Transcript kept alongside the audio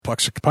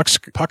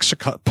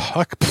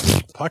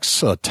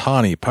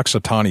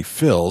Puxatawny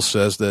Phil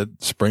says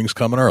that spring's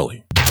coming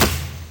early.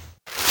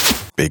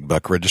 Big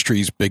Buck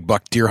Registry's Big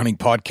Buck Deer Hunting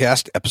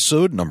Podcast,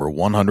 episode number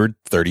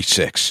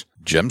 136.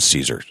 Gem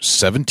Caesar,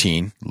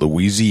 17,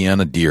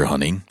 Louisiana Deer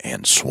Hunting,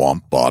 and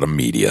Swamp Bottom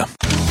Media.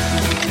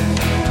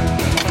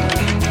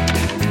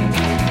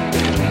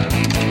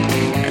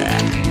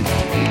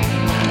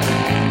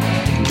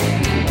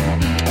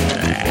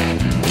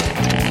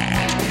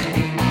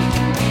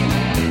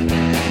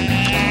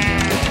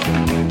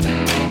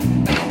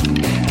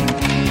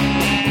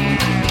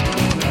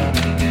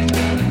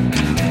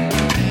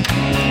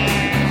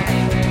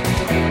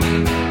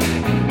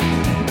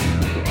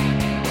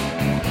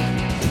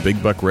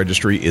 Big Buck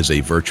Registry is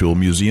a virtual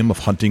museum of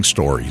hunting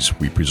stories.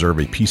 We preserve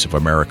a piece of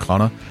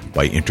Americana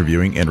by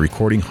interviewing and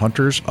recording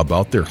hunters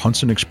about their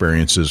hunts and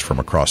experiences from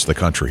across the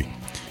country.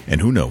 And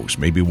who knows,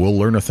 maybe we'll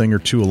learn a thing or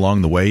two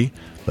along the way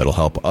that'll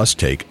help us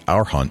take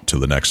our hunt to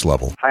the next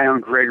level. Hi, I'm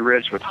Greg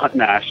Ritz with Hunt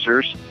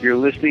Masters. You're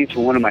listening to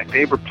one of my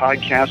favorite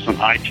podcasts on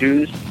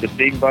iTunes, the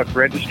Big Buck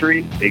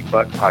Registry, Big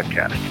Buck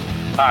Podcast.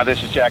 Hi,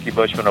 this is Jackie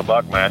Bushman of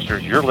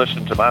Buckmasters. You're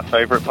listening to my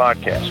favorite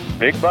podcast,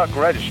 Big Buck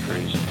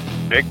Registry's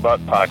Big Buck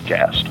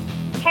Podcast.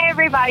 Hey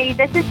everybody,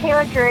 this is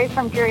Taylor Drury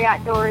from Drury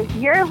Outdoors.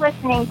 You're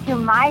listening to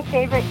my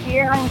favorite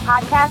deer hunting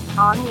podcast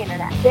on the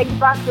internet, Big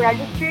Buck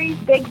Registry's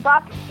Big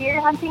Buck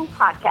Deer Hunting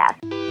Podcast.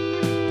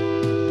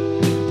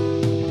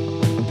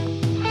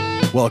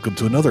 Welcome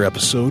to another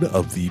episode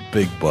of the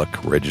Big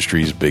Buck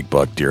Registry's Big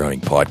Buck Deer Hunting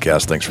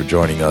Podcast. Thanks for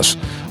joining us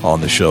on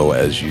the show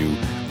as you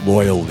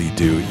loyally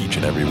do each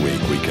and every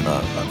week. We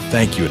cannot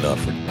thank you enough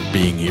for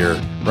being here,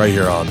 right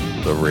here on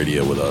the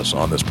radio with us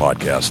on this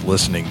podcast,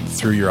 listening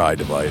through your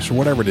iDevice or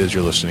whatever it is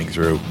you're listening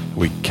through.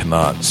 We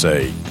cannot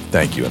say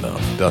thank you enough.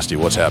 Dusty,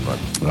 what's happening?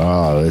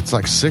 It's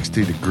like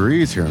 60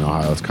 degrees here in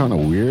Ohio. It's kind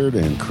of weird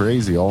and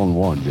crazy all in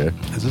one, Jay.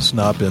 Has this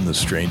not been the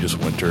strangest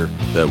winter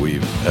that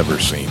we've ever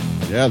seen?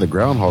 Yeah, the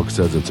groundhog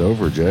says it's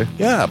over, Jay.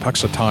 Yeah,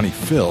 Puxatawny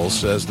Phil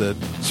says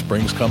that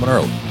spring's coming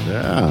early.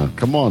 Yeah,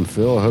 come on,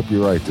 Phil. I hope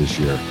you're right this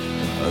year.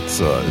 It's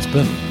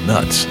been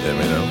nuts. I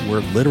mean,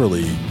 we're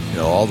literally,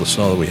 all the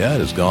snow that we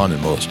had is gone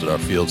in most of our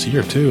fields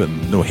here too.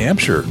 And New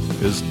Hampshire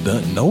is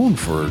known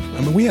for,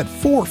 we had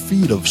 4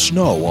 feet of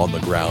snow on the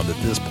ground at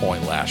this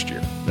point last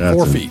year.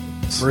 4 feet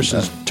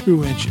versus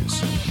 2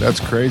 inches. That's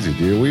crazy,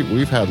 dude.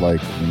 We've had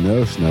like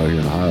no snow here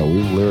in Ohio.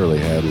 We've literally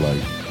had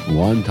like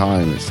one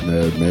time it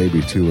snowed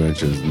maybe 2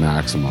 inches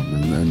maximum.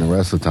 And the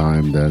rest of the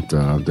time that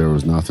there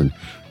was nothing.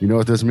 You know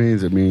what this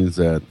means? It means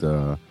that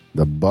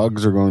the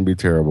bugs are going to be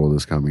terrible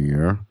this coming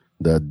year.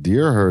 The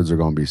deer herds are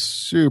going to be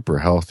super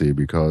healthy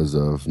because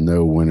of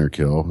no winter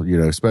kill,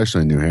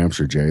 especially in New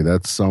Hampshire, Jay.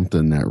 That's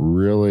something that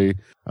really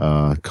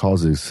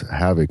causes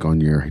havoc on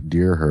your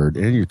deer herd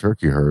and your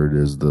turkey herd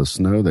is the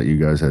snow that you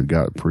guys had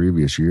got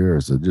previous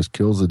years. It just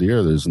kills the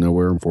deer. There's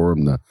nowhere for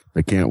them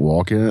they can't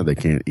walk in it. They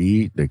can't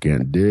eat. They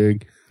can't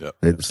dig. Yep.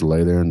 They just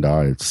lay there and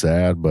die. It's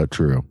sad, but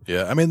true.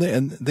 Yeah.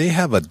 They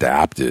have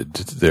adapted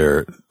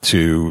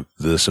to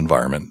this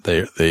environment.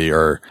 They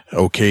are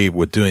okay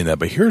with doing that.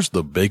 But here's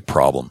the big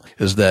problem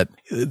is that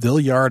they'll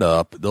yard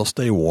up, they'll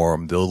stay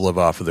warm, they'll live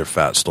off of their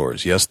fat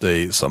stores. Yes,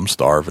 some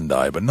starve and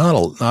die, but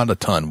not a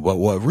ton. But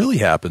what really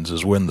happens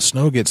is when the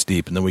snow gets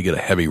deep and then we get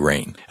a heavy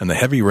rain and the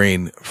heavy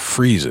rain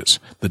freezes,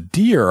 the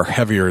deer are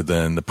heavier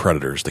than the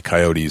predators, the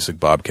coyotes, the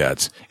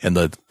bobcats, and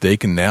they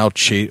can now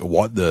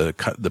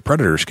the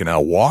predators can now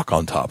walk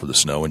on top of the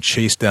snow and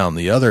chase down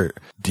the other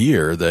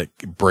deer that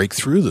break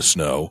through the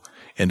snow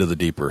into the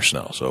deeper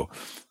snow. So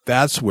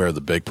that's where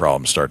the big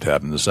problems start to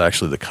happen. It's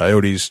actually the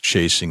coyotes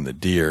chasing the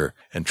deer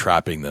and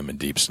trapping them in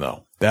deep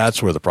snow.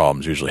 That's where the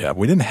problems usually happen.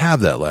 We didn't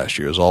have that last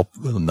year. It was all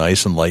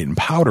nice and light and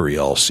powdery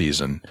all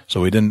season.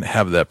 So we didn't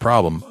have that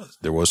problem.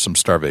 There was some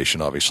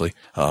starvation, obviously.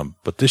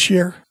 But this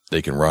year,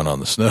 they can run on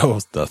the snow.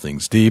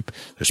 Nothing's deep.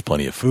 There's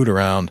plenty of food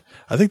around.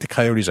 I think the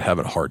coyotes are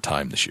having a hard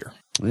time this year.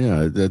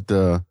 Yeah,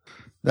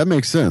 that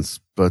makes sense.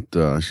 But,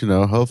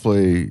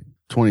 hopefully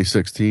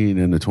 2016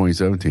 into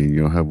 2017,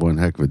 you'll have one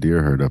heck of a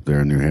deer herd up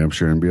there in New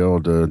Hampshire and be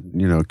able to,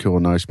 kill a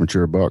nice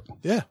mature buck.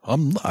 Yeah,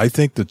 I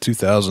think the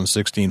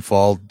 2016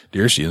 fall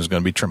deer season is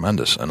going to be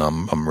tremendous, and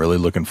I'm really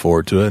looking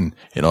forward to it. And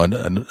I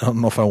don't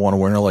know if I want a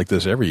winter like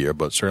this every year,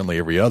 but certainly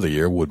every other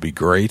year would be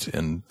great.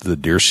 And the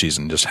deer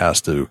season just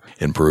has to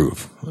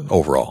improve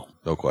overall.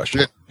 No question.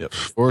 Yeah, yep.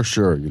 For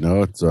sure.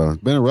 It's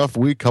been a rough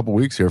couple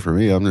weeks here for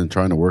me. I've been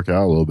trying to work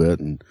out a little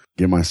bit and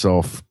get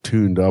myself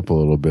tuned up a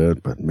little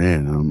bit. But,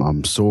 man,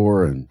 I'm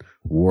sore and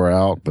wore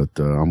out. But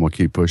I'm going to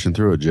keep pushing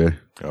through it, Jay.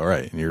 All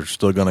right. And you're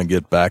still going to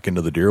get back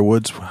into the deer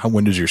woods?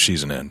 When does your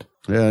season end?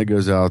 Yeah, it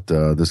goes out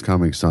this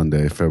coming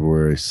Sunday,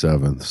 February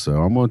 7th.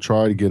 So I'm going to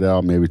try to get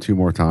out maybe 2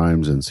 more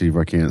times and see if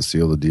I can't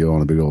seal the deal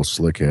on a big old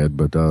slick head.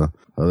 But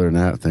other than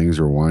that, things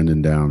are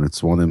winding down.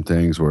 It's one of them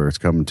things where it's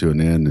coming to an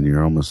end and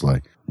you're almost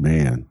like,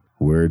 man,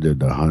 where did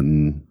the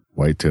hunting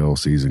whitetail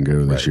season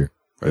go this year?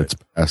 Right. It's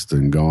passed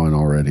and gone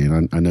already.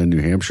 And I know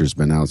New Hampshire's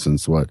been out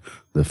since the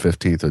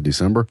 15th of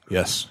December?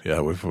 Yes.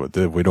 Yeah.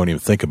 We don't even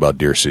think about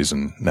deer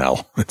season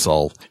now. It's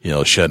all,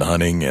 shed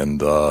hunting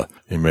and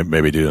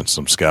maybe doing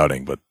some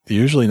scouting, but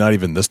usually not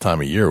even this time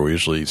of year. We're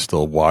usually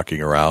still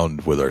walking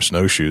around with our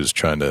snowshoes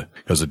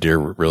because the deer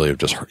really have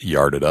just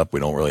yarded up. We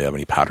don't really have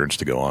any patterns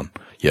to go on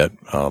yet.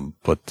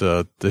 But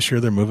this year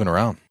they're moving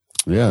around.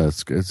 Yeah.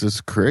 It's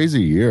this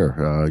crazy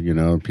year.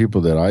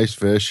 People that ice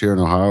fish here in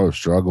Ohio are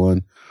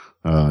struggling.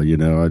 I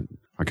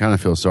kind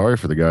of feel sorry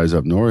for the guys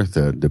up north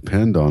that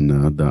depend on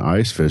the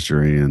ice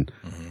fishery and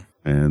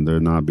they're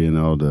not being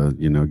able to,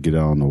 get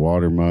out on the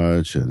water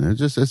much. And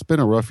it's been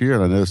a rough year.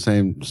 And I know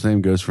the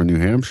same goes for New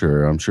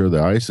Hampshire. I'm sure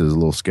the ice is a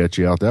little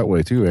sketchy out that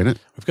way too, ain't it?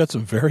 We've got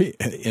some very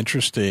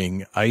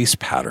interesting ice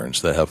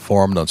patterns that have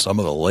formed on some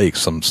of the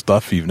lakes, some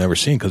stuff you've never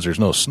seen because there's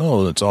no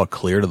snow. It's all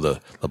clear to the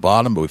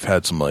bottom, but we've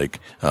had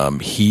some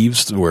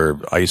heaves where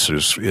ice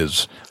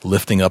is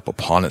lifting up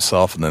upon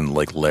itself and then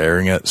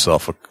layering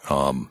itself,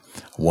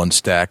 one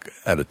stack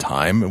at a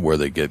time where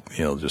they get,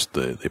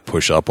 they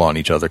push up on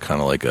each other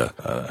kind of like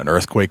an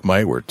earthquake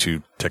might, where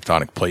two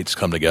tectonic plates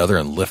come together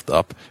and lift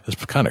up.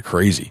 It's kind of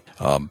crazy.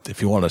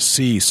 If you want to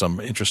see some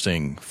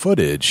interesting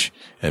footage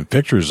and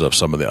pictures of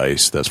some of the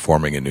ice that's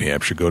forming in New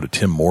Hampshire, go to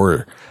Tim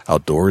Moore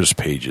Outdoors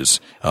pages.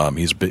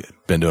 He's been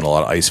doing a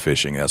lot of ice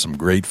fishing and has some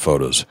great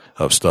photos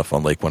of stuff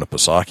on Lake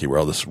Winnipesaukee where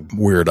all this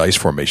weird ice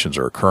formations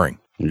are occurring.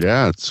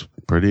 Yeah, it's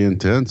pretty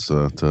intense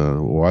to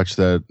watch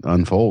that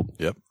unfold.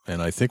 Yep.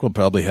 And I think we'll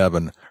probably have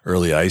an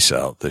early ice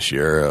out this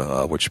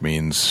year, which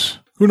means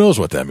who knows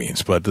what that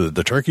means. But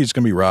the turkey's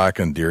going to be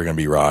rocking, deer are going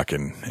to be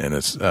rocking, and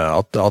it's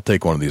I'll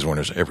take one of these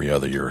winners every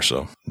other year or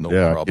so. No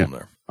problem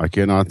there. I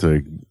cannot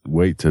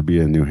wait to be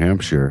in New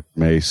Hampshire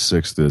May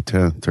 6th to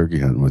 10th turkey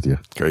hunting with you.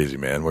 Crazy,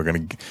 man. We're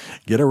going to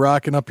get it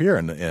rocking up here,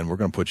 and we're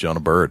going to put you on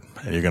a bird,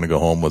 and you're going to go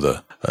home with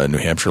a New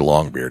Hampshire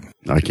longbeard.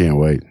 I can't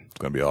wait. It's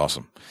going to be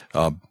awesome.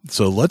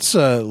 So let's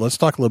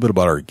talk a little bit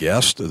about our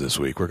guest this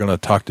week. We're going to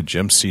talk to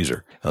Jim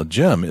CEASAR. Now,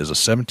 Jim is a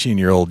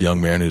 17-year-old young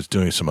man who's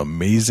doing some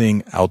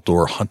amazing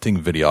outdoor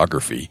hunting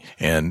videography,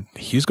 and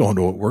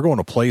we're going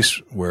to a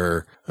place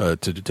where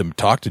to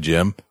talk to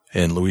Jim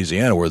in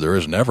Louisiana where there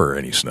is never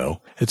any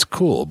snow. It's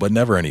cool, but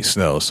never any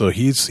snow. So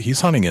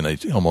he's hunting in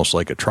almost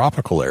like a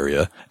tropical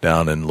area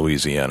down in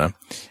Louisiana.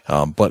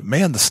 But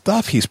man, the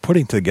stuff he's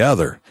putting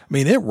together,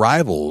 it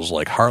rivals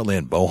like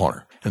Heartland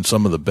Bowhunter and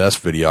some of the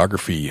best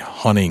videography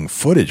hunting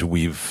footage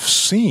we've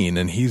seen.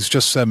 And he's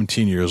just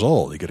 17 years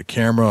old. He got a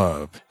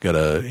camera,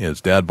 his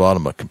dad bought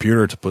him a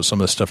computer to put some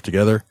of this stuff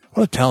together.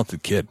 What a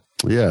talented kid.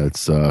 Yeah,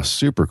 it's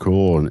super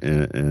cool.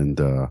 And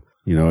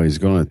he's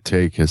going to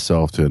take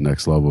himself to the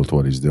next level with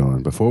what he's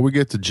doing. Before we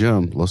get to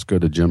Jim, let's go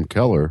to Jim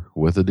Keller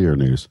with the deer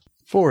news.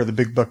 For the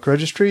Big Buck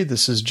Registry,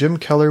 this is Jim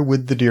Keller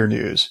with the deer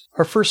news.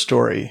 Our first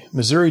story,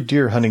 Missouri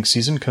deer hunting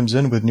season comes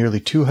in with nearly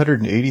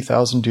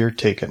 280,000 deer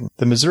taken.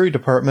 The Missouri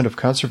Department of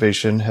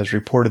Conservation has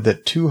reported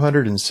that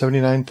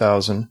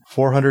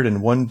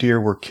 279,401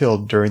 deer were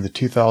killed during the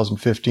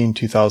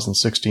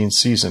 2015-2016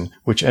 season,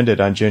 which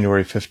ended on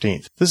January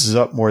 15th. This is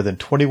up more than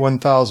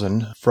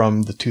 21,000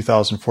 from the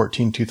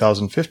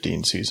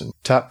 2014-2015 season.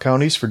 Top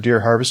counties for deer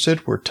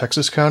harvested were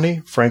Texas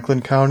County,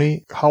 Franklin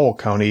County, Howell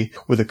County,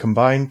 with a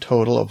combined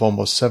total of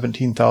almost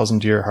 17,000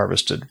 deer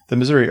harvested. The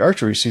Missouri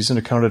archery season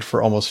accounted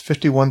for almost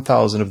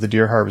 51,000 of the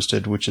deer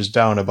harvested, which is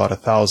down about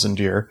 1,000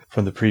 deer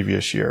from the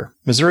previous year.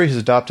 Missouri has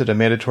adopted a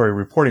mandatory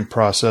reporting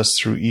process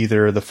through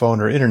either the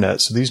phone or internet,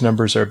 so these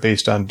numbers are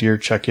based on deer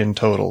check-in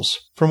totals.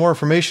 For more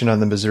information on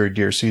the Missouri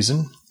deer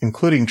season,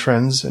 including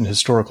trends and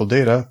historical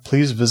data,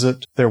 please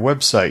visit their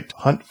website,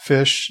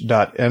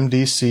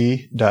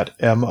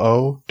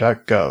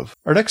 huntfish.mdc.mo.gov.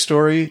 Our next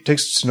story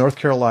takes us to North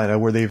Carolina,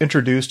 where they've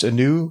introduced a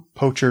new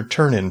poacher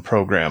turn-in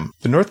program.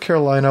 The North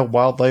Carolina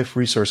Wildlife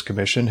Resource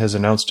Commission has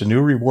announced a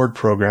new reward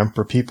program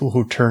for people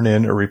who turn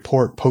in or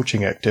report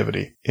poaching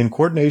activity. In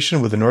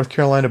coordination with the North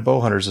Carolina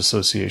Bowhunters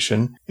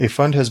Association, a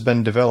fund has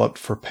been developed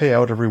for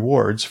payout of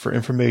rewards for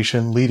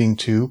information leading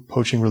to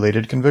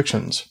poaching-related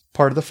convictions.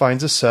 Part of the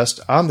fines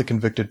assessed on the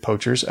convicted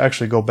poachers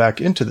actually go back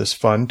into this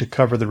fund to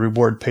cover the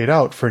reward paid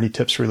out for any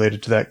tips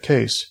related to that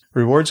case.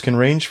 Rewards can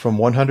range from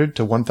 $100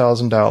 to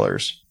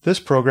 $1,000. This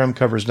program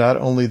covers not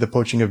only the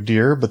poaching of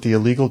deer, but the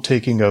illegal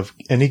taking of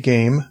any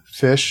game,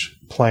 fish,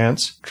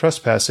 plants,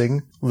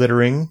 trespassing,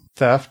 littering,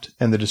 theft,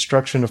 and the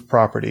destruction of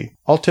property.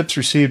 All tips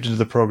received into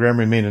the program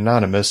remain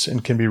anonymous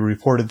and can be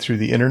reported through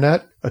the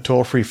internet, a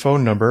toll-free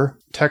phone number,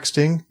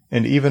 texting,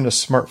 and even a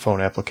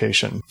smartphone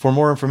application. For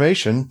more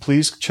information,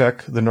 please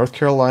check the North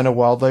Carolina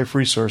Wildlife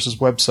Resources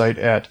website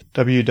at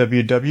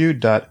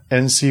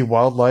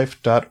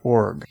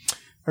www.ncwildlife.org.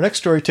 Our next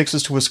story takes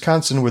us to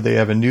Wisconsin, where they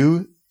have a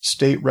new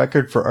state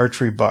record for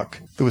archery buck.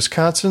 The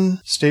Wisconsin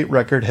state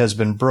record has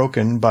been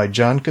broken by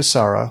John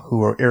Casara,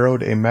 who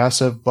arrowed a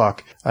massive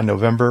buck on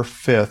November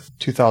 5th,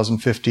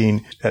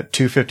 2015 at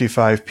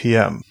 2:55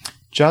 p.m.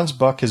 John's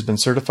buck has been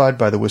certified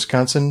by the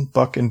Wisconsin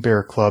Buck and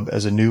Bear Club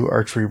as a new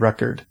archery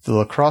record. The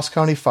La Crosse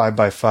County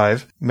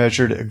 5x5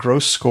 measured a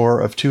gross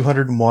score of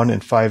 201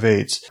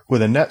 5/8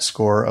 with a net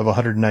score of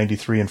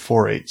 193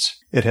 4/8.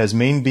 It has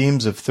main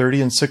beams of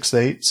 30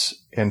 6/8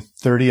 and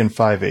 30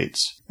 5/8.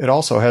 It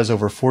also has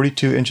over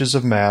 42 inches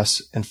of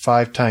mass and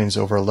 5 tines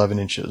over 11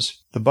 inches.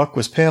 The buck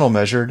was panel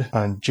measured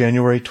on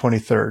January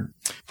 23rd.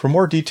 For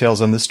more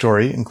details on this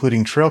story,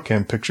 including trail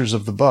cam pictures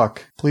of the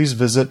buck, please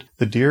visit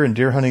the Deer and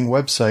Deer Hunting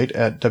website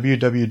at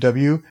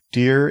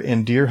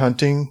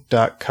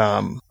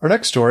www.deeranddeerhunting.com. Our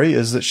next story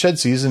is that shed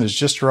season is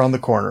just around the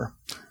corner.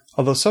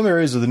 Although some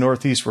areas of the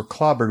Northeast were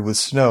clobbered with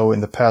snow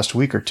in the past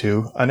week or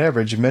two, on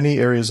average, many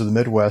areas of the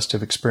Midwest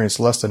have experienced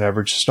less than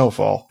average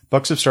snowfall.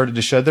 Bucks have started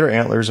to shed their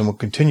antlers and will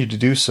continue to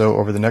do so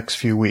over the next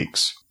few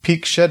weeks.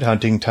 Peak shed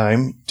hunting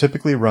time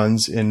typically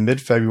runs in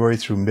mid-February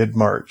through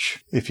mid-March.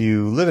 If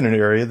you live in an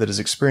area that is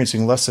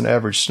experiencing less than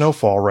average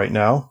snowfall right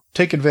now,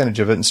 take advantage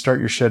of it and start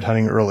your shed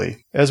hunting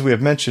early. As we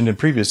have mentioned in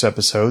previous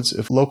episodes,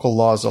 if local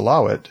laws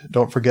allow it,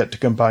 don't forget to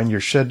combine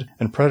your shed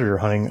and predator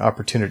hunting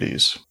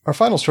opportunities. Our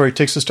final story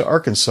takes us to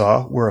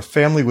Arkansas, where a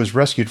family was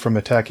rescued from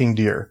attacking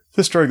deer.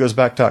 This story goes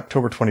back to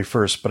October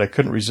 21st, but I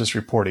couldn't resist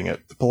reporting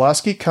it. The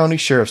Pulaski County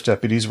Sheriff's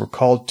deputies were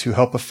called to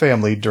help a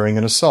family during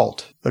an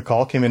assault. The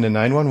call came into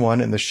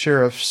 911 and the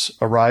sheriffs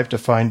arrived to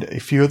find a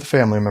few of the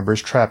family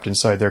members trapped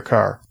inside their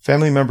car.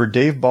 Family member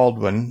Dave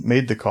Baldwin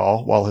made the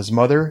call while his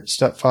mother,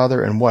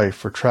 stepfather, and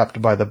wife were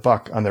trapped by the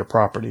buck on their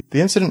property.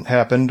 The incident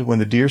happened when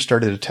the deer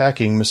started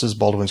attacking Mrs.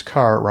 Baldwin's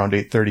car around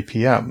 8:30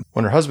 p.m.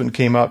 When her husband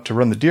came out to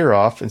run the deer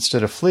off,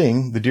 instead of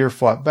fleeing, the deer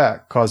fought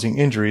back, causing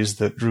injuries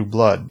that drew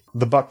blood.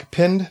 The buck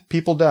pinned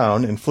people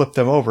down and flipped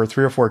them over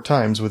 3 or 4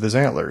 times with his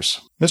antlers.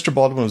 Mr.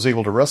 Baldwin was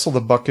able to wrestle the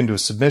buck into a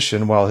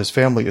submission while his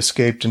family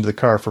escaped into the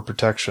car for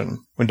protection.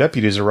 When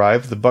deputies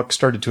arrived, the buck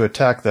started to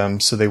attack them,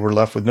 so they were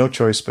left with no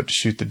choice but to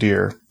shoot the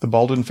deer. The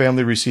Baldwin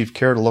family received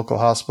care at a local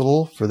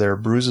hospital for their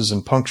bruises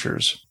and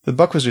punctures. The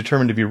buck was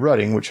determined to be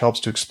rutting, which helps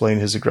to explain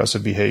his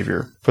aggressive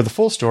behavior. For the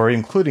full story,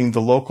 including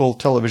the local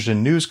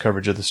television news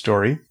coverage of the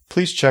story,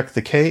 please check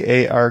the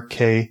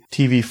KARK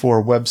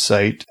TV4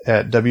 website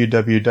at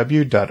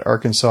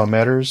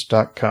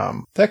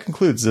www.arkansasmatters.com. That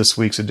concludes this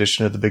week's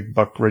edition of the Big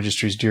Buck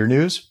Registry's Deer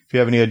News. If you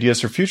have any ideas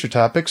for future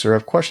topics or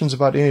have questions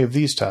about any of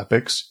these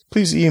topics,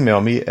 please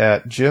email me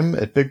at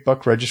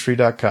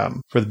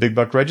jim@bigbuckregistry.com. For the Big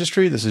Buck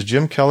Registry, this is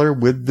Jim Keller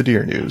with the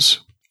Deer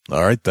News.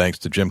 All right, thanks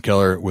to Jim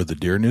Keller with the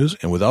Deer News.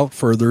 And without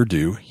further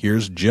ado,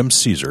 here's Jim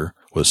CEASAR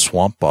with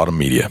Swamp Bottom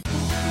Media.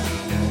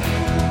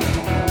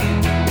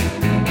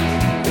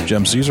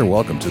 Jim CEASAR,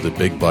 welcome to the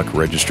Big Buck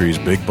Registry's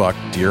Big Buck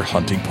Deer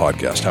Hunting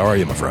Podcast. How are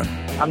you, my friend?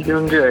 I'm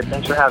doing good.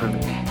 Thanks for having me.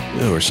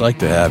 Yeah, we're psyched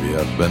to have you.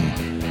 I've been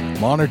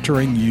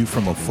monitoring you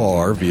from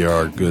afar via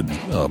our good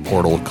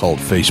portal called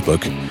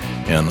Facebook,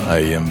 and I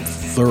am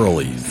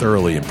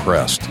thoroughly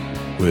impressed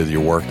with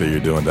your work that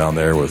you're doing down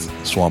there with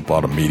Swamp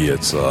Bottom Media.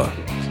 It's now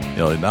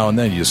and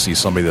then you see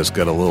somebody that's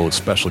got a little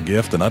special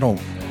gift, and I don't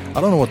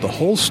know what the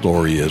whole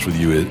story is with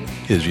you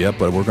is yet,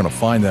 but we're going to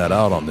find that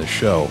out on this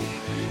show.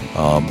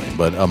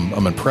 But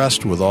I'm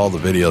impressed with all the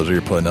videos that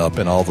you're putting up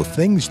and all the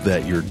things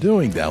that you're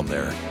doing down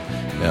there.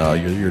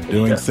 You're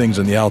doing things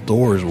in the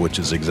outdoors, which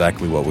is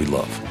exactly what we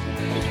love.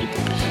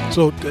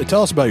 So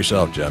tell us about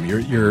yourself, Jim.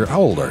 You're how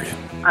old are you?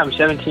 I'm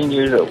 17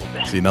 years old.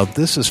 See, now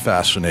this is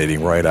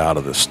fascinating right out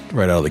of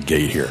the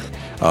gate here.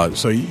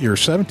 So you're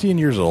 17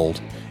 years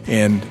old,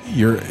 and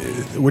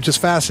which is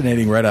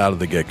fascinating right out of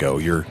the get-go.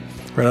 You're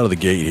right out of the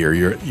gate here.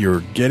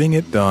 You're getting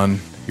it done.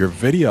 Your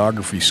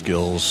videography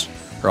skills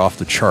are off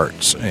the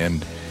charts,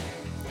 and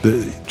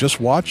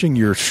just watching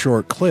your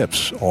short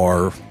clips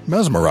are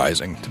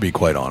mesmerizing, to be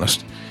quite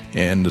honest.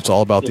 And it's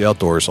all about the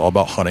outdoors, all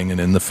about hunting and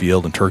in the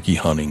field and turkey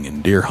hunting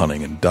and deer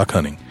hunting and duck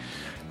hunting.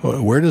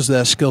 Where does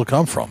that skill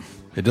come from?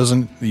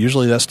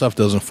 Usually that stuff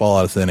doesn't fall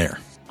out of thin air.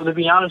 Well, to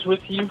be honest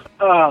with you,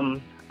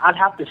 I'd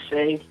have to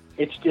say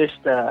it's just,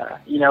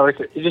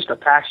 it's just a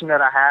passion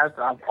that I have.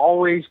 I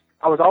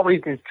was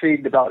always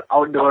intrigued about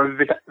outdoor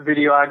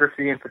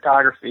videography and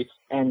photography,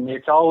 and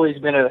it's always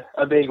been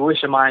a big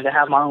wish of mine to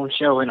have my own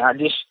show, and I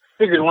just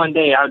figured one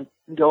day I'd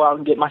go out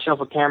and get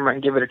myself a camera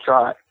and give it a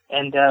try.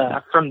 And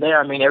from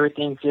there,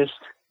 everything's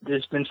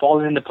just been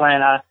falling into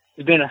plan.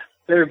 It's been a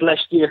very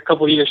blessed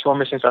couple of years for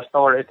me since I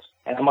started,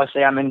 and I must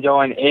say I'm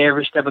enjoying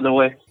every step of the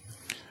way.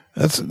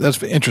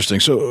 That's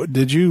interesting. So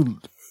did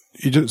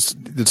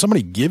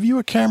somebody give you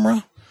a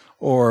camera,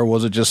 or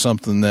was it just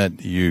something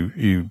that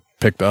you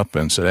picked up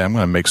and said, hey, I'm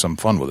going to make some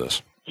fun with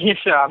this? Yes,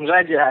 sir. I'm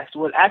glad you asked.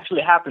 What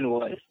actually happened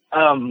was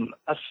when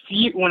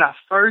I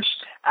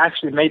first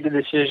actually made the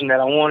decision that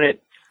I wanted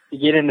to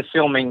get into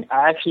filming,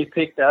 I actually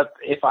picked up,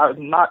 if I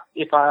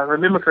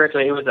remember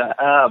correctly, it was a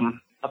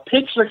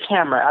pixel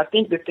camera. I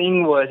think the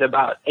thing was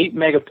about 8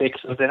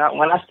 megapixels, and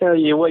when I tell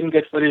you it wasn't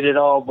good footage at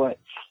all, but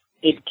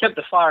it kept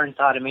the fire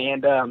inside of me,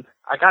 and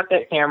I got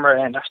that camera,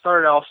 and I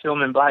started off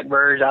filming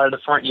blackbirds out of the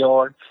front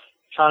yard,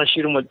 trying to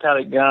shoot them with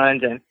pellet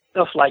guns and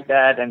stuff like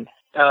that, and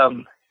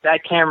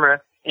that camera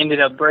ended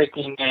up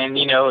breaking, and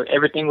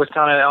everything was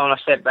kind of on a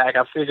setback.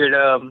 I figured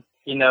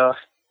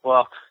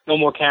well, no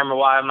more camera.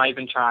 Why am I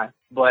even trying?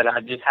 But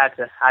I just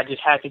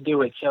had to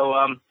do it. So,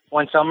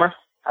 one summer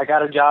I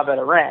got a job at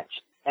a ranch,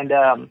 and,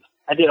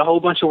 I did a whole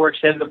bunch of work,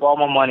 saved up all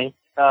my money.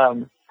 I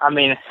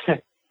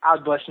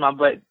would bust my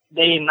butt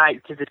day and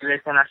night to do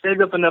this, and I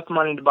saved up enough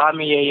money to buy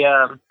me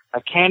a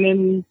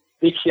Canon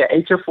Vixia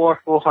HF4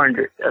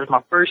 400. That was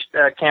my first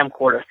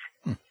camcorder.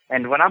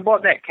 And when I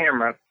bought that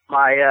camera,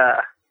 my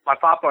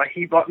papa,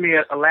 he bought me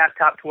a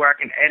laptop to where I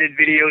can edit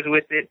videos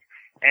with it,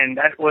 and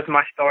that was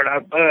my start. I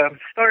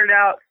started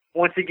out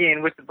once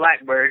again with the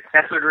Blackbird.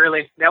 That's what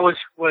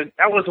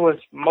was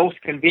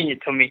most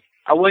convenient to me.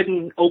 I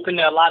wasn't open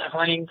to a lot of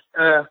hunting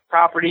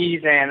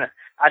properties, and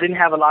I didn't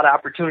have a lot of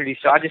opportunities,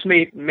 so I just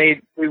made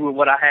with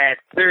what I had.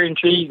 Very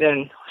intrigued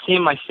and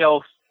seeing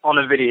myself on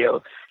a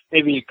video,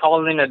 maybe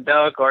calling a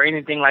duck or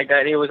anything like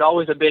that. It was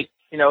always a big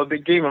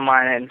dream of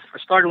mine. And for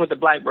starting with the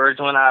Blackbirds,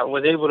 when I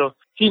was able to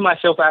see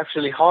myself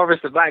actually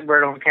harvest the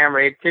Blackbird on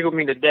camera, it tickled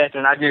me to death,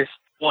 and I just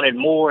wanted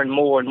more and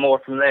more and more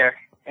from there.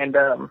 And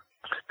a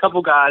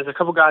couple guys that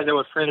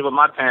were friends with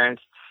my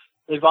parents,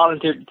 they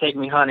volunteered to take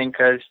me hunting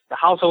because the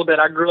household that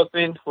I grew up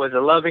in was a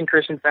loving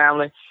Christian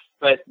family.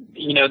 But,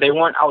 they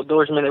weren't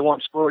outdoorsmen, they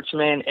weren't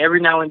sportsmen. Every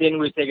now and then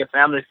we'd take a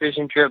family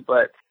fishing trip,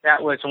 but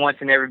that was once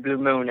in every blue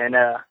moon. And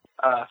a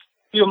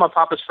few of my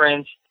papa's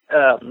friends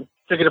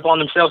took it upon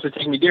themselves to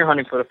take me deer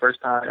hunting for the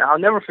first time. And I'll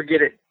never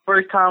forget it.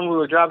 First time we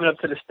were driving up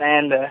to the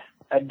stand,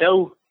 a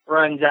doe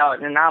runs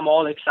out, and I'm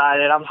all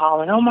excited. I'm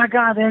hollering, "Oh, my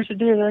God, there's a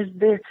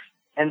deer.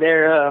 And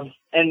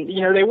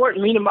they weren't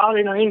mean about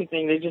it or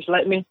anything. They just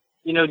let me,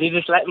 they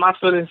just let my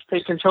feelings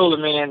take control of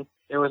me. And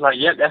it was like,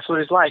 yep, that's what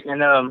it's like.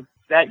 And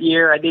that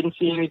year I didn't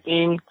see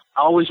anything.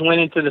 I always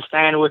went into the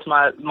stand with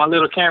my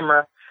little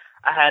camera.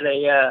 I had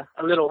a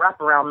little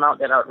wraparound mount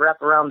that I would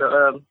wrap around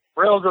the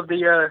rails of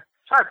the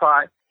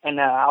tripod.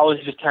 And I was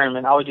just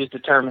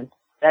determined.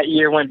 That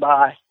year went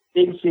by.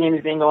 Didn't see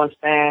anything on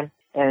stand.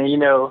 And,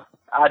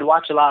 I'd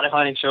watch a lot of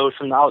hunting shows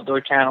from the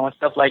Outdoor Channel and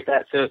stuff like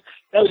that. So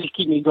that would just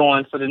keep me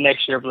going for the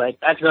next year. Like,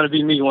 that's going to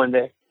be me one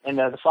day. And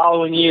the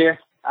following year,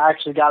 I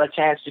actually got a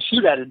chance to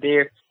shoot at a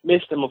deer.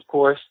 Missed him, of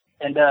course.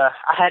 And I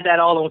had that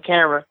all on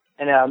camera.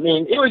 And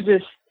it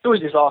was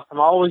just awesome.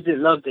 I always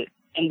loved it.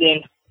 And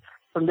then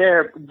from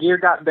there, gear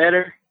got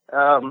better.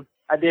 I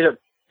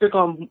took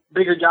on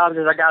bigger jobs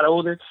as I got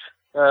older,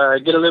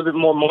 get a little bit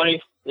more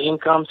money, the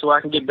income, so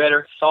I can get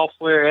better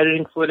software,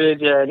 editing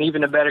footage, and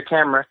even a better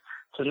camera.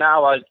 So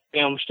now I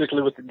film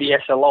strictly with the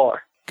DSLR.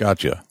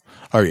 Gotcha.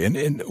 All right.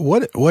 And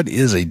what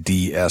is a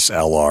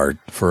DSLR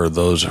for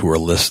those who are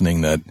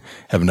listening that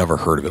have never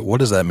heard of it? What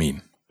does that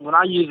mean? When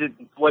I use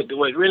it, what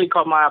really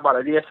caught my eye about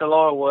a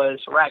DSLR was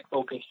rack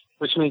focus,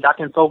 which means I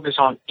can focus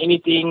on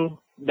anything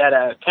that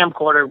a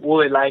camcorder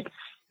would. Like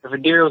if a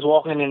deer was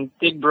walking in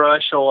thick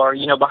brush or,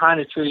 behind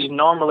the trees,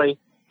 normally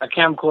a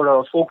camcorder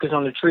will focus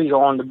on the trees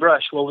or on the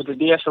brush. Well, with the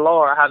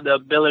DSLR, I have the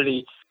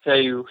ability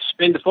to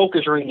spin the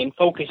focus ring and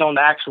focus on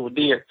the actual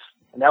deer.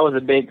 And that was a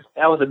big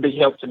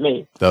help to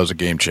me. That was a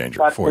game changer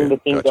for you. The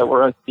things that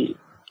were unseen.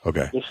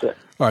 Okay. Yes, sir.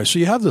 All right. So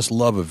you have this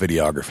love of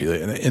videography.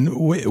 And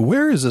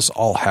where is this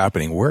all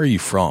happening? Where are you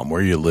from? Where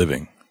are you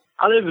living?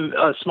 I live in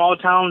a small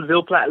town,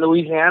 Ville Platte,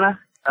 Louisiana.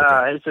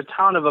 Okay. It's a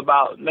town of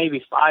about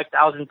maybe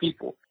 5,000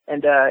 people.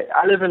 And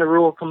I live in a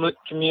rural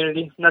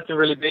community, nothing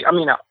really big. I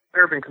mean, an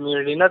urban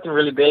community, nothing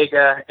really big.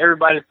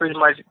 Everybody's pretty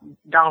much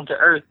down to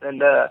earth.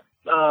 And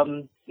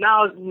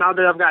now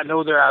that I've gotten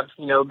older, I've,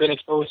 been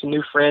exposed to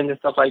new friends and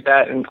stuff like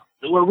that. And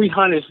where we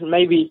hunt is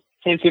maybe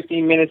 10,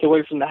 15 minutes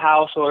away from the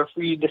house, or if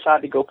we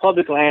decide to go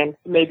public land,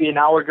 maybe an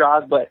hour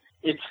drive, but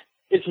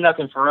it's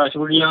nothing for us.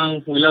 We're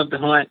young. We love to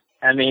hunt.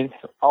 I mean,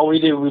 all we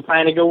do, we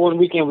plan to go one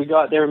weekend, we go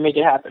out there and make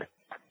it happen.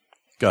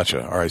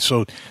 Gotcha. All right.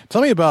 So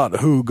tell me about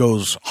who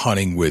goes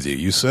hunting with you.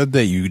 You said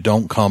that you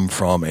don't come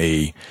from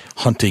a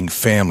hunting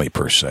family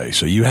per se,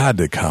 so you had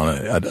to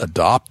kind of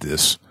adopt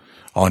this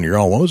on your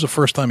own. When was the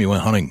first time you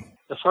went hunting?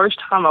 The first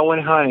time I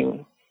went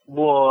hunting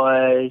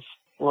was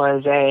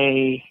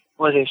a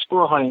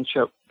squirrel hunting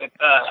trip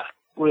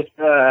with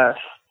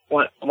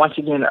once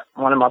again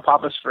one of my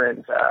papa's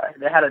friends.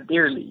 They had a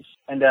deer lease,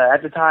 and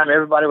at the time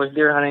everybody was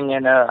deer hunting,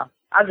 and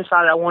I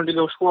decided I wanted to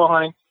go squirrel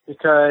hunting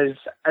because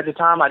at the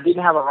time I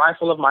didn't have a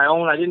rifle of my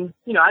own. I didn't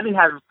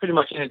have pretty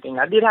much anything.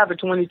 I did have a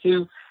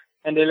 .22,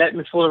 and they let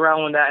me fool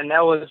around with that, and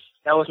that was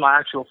my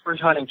actual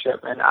first hunting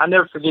trip, and I'll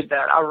never forget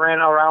that. I ran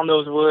around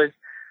those woods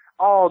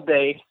all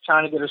day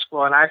trying to get a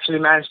squirrel, and I actually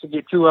managed to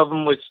get 2 of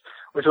them, which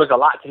was a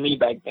lot to me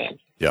back then.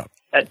 Yeah.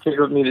 That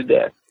tickled me to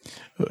death.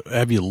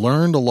 Have you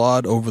learned a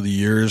lot over the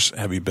years?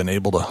 Have you been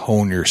able to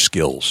hone your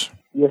skills?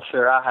 Yes,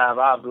 sir, I have.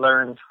 I've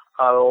learned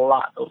a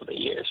lot over the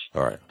years.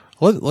 All right.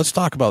 Let's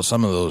talk about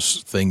some of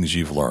those things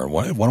you've learned.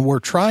 What we're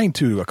trying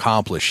to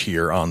accomplish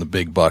here on the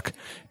Big Buck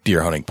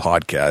Deer Hunting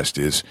Podcast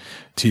is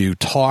to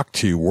talk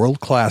to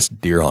world-class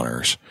deer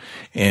hunters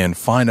and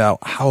find out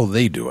how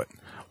they do it.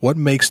 What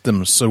makes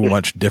them so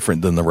much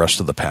different than the rest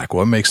of the pack?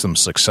 What makes them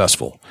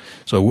successful?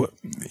 So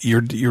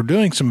you're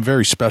doing some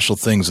very special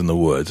things in the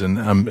woods, and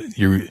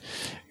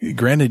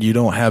granted you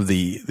don't have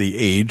the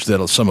age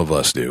that some of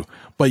us do,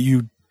 but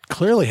you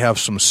clearly have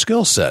some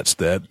skill sets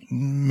that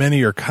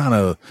many are kind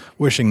of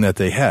wishing that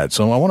they had.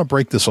 So I want to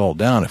break this all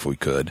down if we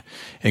could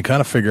and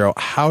kind of figure out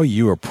how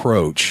you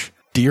approach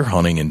deer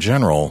hunting in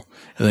general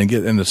and then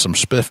get into some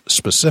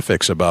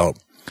specifics about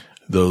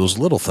those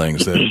little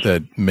things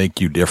that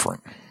make you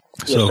different.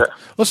 So yes,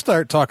 let's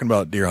start talking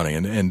about deer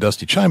hunting, and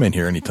Dusty, chime in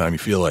here anytime you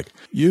feel like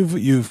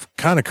you've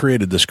kind of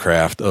created this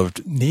craft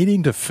of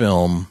needing to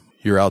film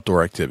your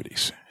outdoor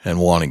activities and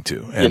wanting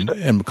to,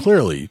 and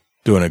clearly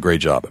doing a great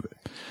job of it.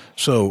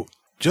 So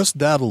just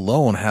that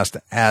alone has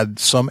to add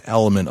some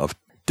element of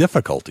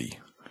difficulty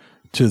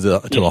to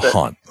a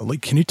hunt.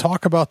 Can you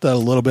talk about that a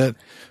little bit?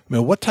 I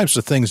mean, what types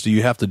of things do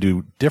you have to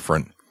do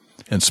different,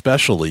 and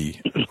especially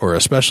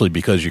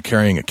because you're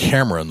carrying a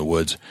camera in the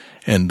woods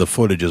and the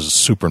footage is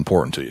super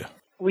important to you?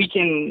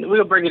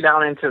 We'll break it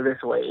down into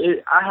this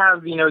way. I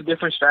have,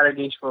 different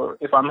strategies for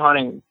if I'm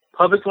hunting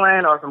public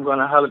land or if I'm going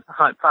to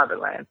hunt private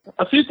land.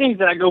 A few things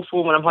that I go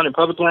for when I'm hunting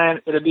public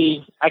land, it'll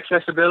be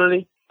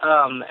accessibility,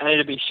 and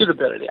it'll be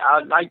shootability.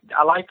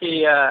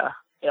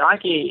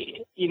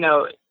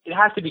 It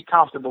has to be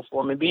comfortable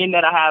for me. Being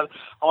that I have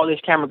all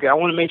this camera gear, I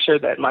want to make sure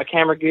that my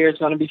camera gear is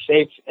going to be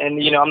safe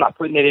and, I'm not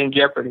putting it in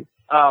jeopardy.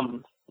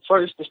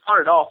 First, to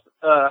start it off,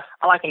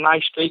 I like a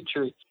nice straight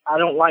tree. I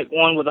don't like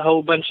one with a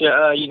whole bunch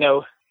of,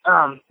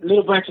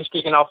 little branches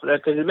sticking off of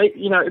that because it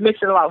makes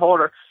it a lot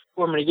harder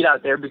for me to get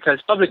out there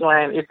because public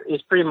land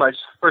is pretty much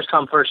first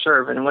come, first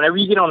serve. And whenever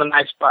you get on a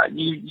nice spot,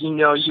 you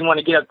want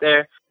to get up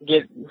there,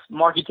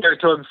 mark your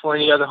territory before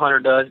any other hunter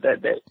does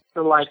that day.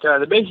 So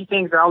the basic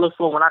things that I look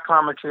for when I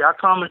climb a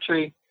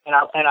tree and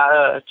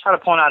I try to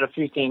point out a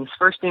few things.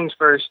 First things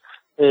first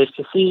is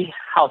to see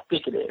how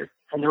thick it is.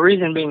 And the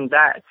reason being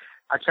that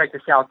I check to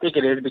see how thick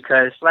it is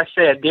because let's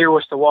say a deer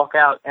was to walk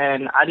out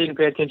and I didn't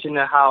pay attention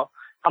to how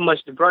much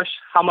brush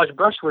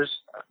was,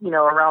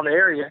 around the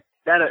area.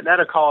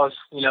 That'll cause,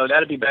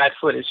 that'll be bad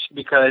footage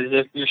because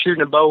if you're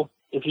shooting a bow,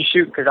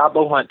 because I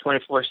bow hunt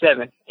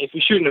 24/7, if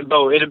you're shooting a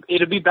bow,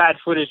 it'll be bad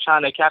footage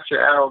trying to capture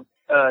arrow,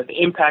 the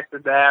impact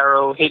of the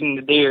arrow hitting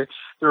the deer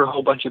through a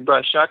whole bunch of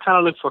brush. So I kind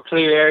of look for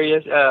clear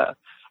areas.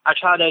 I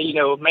try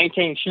to,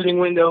 maintain shooting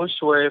windows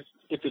where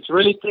if it's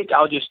really thick,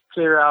 I'll just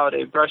clear out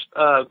a brush,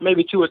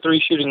 maybe 2 or 3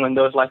 shooting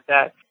windows like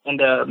that.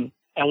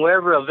 And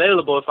wherever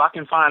available, if I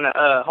can find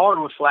a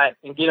hardwood flat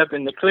and get up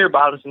in the clear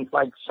bottoms, and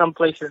like some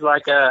places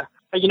like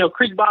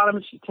creek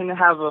bottoms tend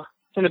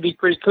to be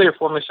pretty clear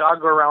for me, so I'll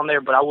go around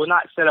there, but I will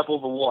not set up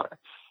over water.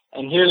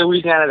 And here in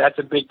Louisiana, that's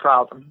a big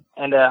problem.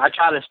 And I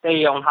try to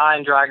stay on high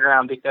and dry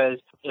ground because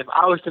if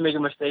I was to make a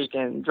mistake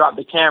and drop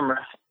the camera,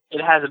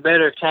 it has a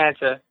better chance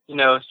of,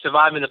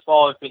 surviving the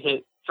fall if it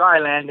hit dry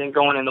land than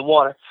going in the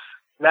water.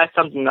 That's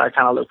something that I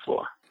kind of look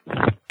for.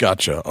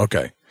 Gotcha.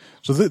 Okay.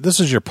 So this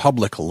is your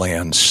public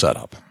land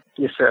setup.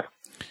 Yes, sir.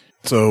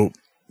 So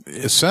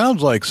it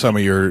sounds like some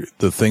of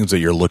the things that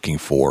you're looking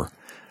for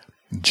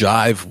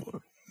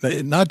jive.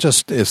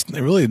 It's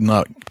really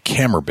not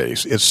camera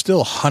based. It's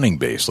still hunting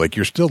based. Like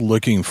you're still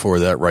looking for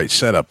that right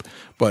setup.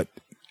 But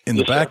in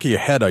the back of your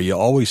head, are you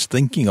always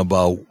thinking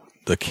about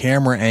the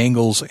camera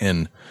angles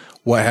and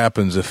what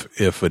happens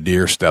if a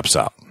deer steps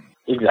out?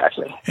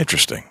 Exactly.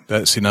 Interesting.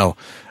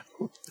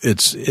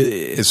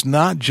 It's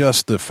not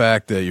just the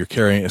fact that you're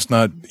carrying. It's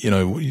not,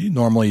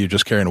 normally you're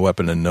just carrying a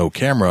weapon and no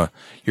camera.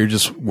 You're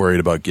just worried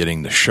about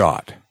getting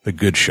the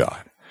good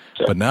shot.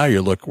 Sure. But now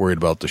you're worried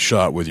about the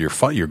shot with your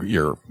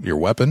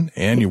weapon,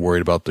 and you're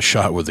worried about the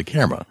shot with the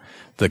camera.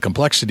 The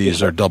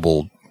complexities are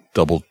double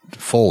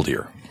fold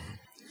here.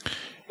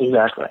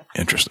 Exactly.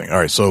 Interesting. All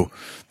right. So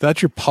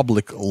that's your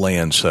public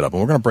land setup.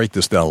 And we're going to break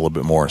this down a little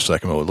bit more in a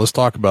second. But let's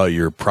talk about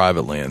your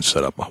private land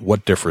setup.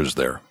 What differs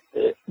there?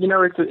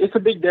 It's a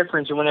big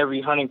difference whenever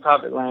you're hunting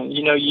private land.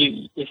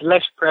 It's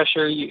less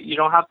pressure. You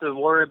don't have to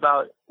worry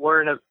about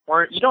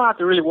you don't have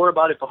to really worry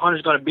about if a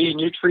hunter's going to be in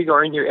your tree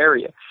or in your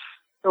area.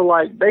 So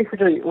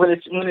basically when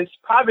it's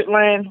private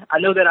land, I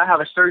know that I have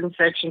a certain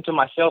section to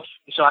myself,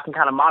 so I can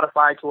kind of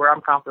modify it to where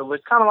I'm comfortable.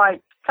 It's kind of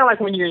like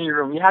when you're in your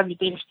room, you have your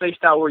things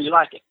spaced out where you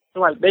like it.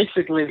 So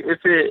basically if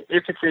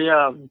it's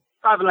a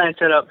private land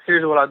setup,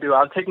 here's what I'll do.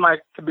 I'll take my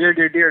Kabir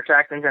deer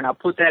attractants and I'll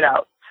put that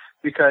out.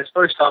 Because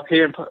first off,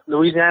 here in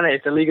Louisiana,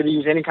 it's illegal to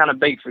use any kind of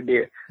bait for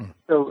deer.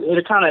 So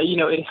it kind of,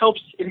 it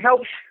helps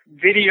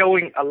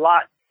videoing a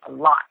lot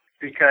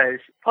because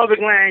public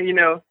land,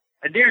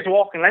 a deer's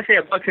walking, let's say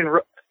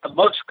a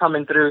buck's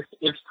coming through,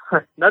 if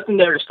nothing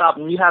there to stop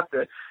him, you have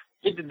to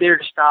get the deer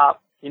to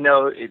stop,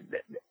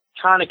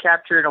 trying to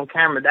capture it on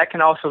camera. That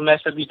can also mess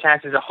up your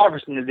chances of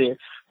harvesting the deer.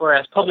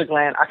 Whereas public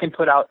land, I can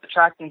put out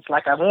attractants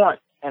like I want.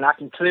 And I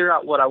can clear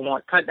out what I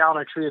want, cut down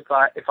a tree if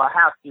I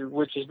have to,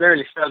 which is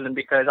very seldom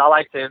because I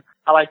like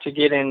to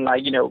get in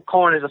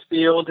corners of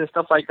fields and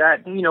stuff like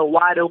that,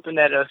 wide open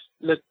that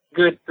look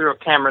good through a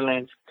camera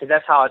lens, because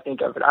that's how I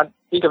think of it. I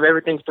think of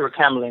everything through a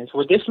camera lens.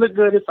 Would this look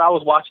good if I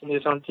was watching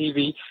this on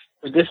TV?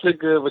 Would this look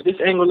good? Would this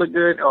angle look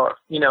good? Or,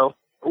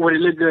 would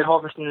it look good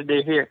harvesting the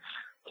deer here?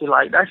 So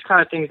that's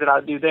kind of things that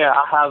I do there.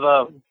 I have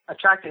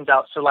attractants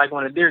out, so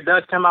when a deer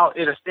does come out,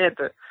 it'll stay at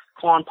the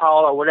corn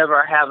pile or whatever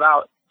I have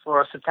out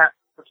for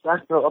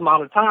That's the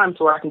amount of time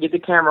so I can get the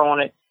camera on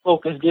it,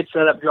 focus, get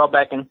set up, draw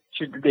back, and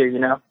shoot the deer. You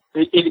know,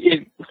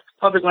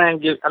 private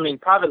land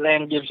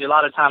gives you a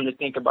lot of time to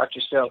think about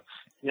yourself.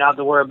 You don't have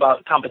to worry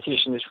about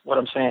competition. Is what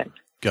I'm saying.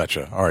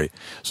 Gotcha. All right.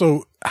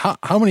 So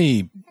how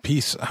many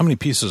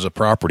pieces of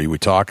property are we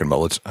talking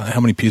about? How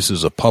many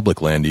pieces of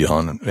public land do you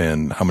hunt,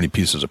 and how many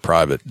pieces of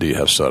private do you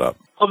have set up?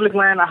 Public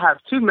land, I have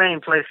two main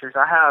places.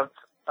 I have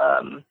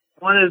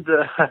one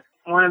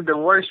of the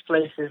worst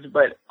places,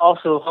 but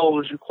also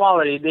holds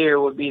quality deer,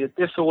 would be the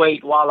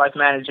Thistlethwaite Wildlife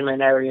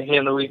Management Area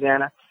here in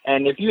Louisiana.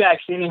 And if you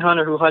ask any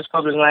hunter who hunts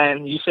public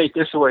land, you say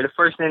Thistlethwaite, the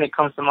first thing that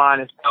comes to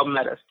mind is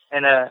palmettos.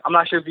 And I'm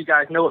not sure if you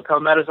guys know what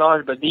palmettos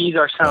are, but these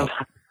are some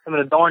of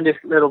the darndest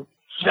little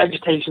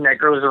vegetation that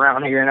grows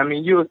around here. And I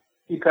mean, you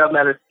see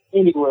palmettos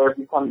anywhere if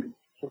you come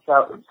to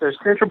the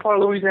central part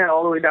of Louisiana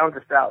all the way down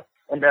to south.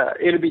 And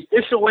it'll be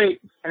Thistlethwaite,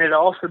 and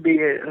it'll also be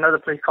another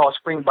place called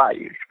Spring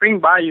Bayou. Spring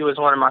Bayou is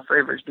one of my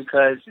favorites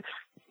because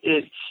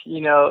it's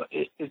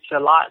a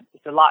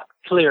lot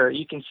clearer.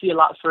 You can see a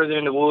lot further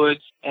in the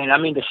woods, and I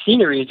mean the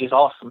scenery is just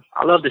awesome.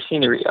 I love the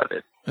scenery of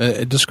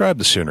it. Describe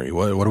the scenery.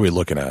 What are we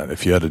looking at?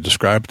 If you had to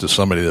describe it to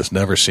somebody that's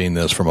never seen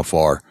this from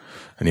afar,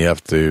 and you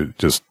have to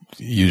just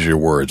use your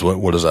words,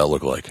 what does that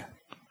look like?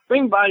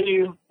 Spring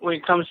Bayou, when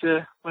it comes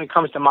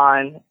to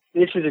mine,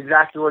 this is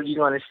exactly what you're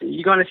going to see.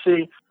 You're going to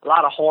see a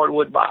lot of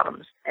hardwood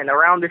bottoms, and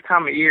around this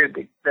time of year,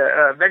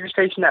 the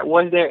vegetation that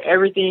was there,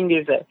 everything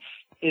is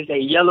a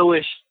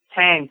yellowish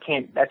tan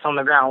tint that's on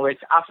the ground, which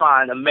I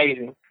find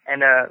amazing.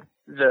 And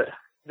the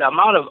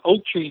amount of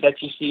oak trees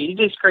that you see is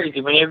just crazy.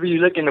 Whenever you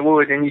look in the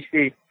woods and you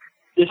see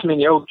this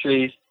many oak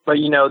trees, but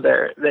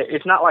they're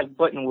it's not like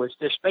buttonwoods.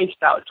 They're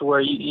spaced out to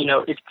where you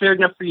know it's clear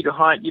enough for you to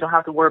hunt. You don't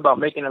have to worry about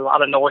making a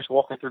lot of noise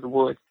walking through the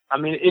woods. I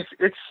mean,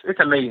 it's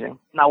amazing.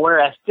 Now,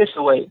 whereas this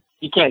way,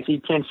 you can't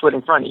see 10 foot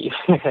in front of you.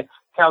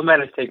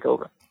 Palmettos take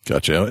over.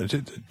 Gotcha.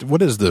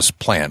 What is this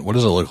plant? What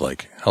does it look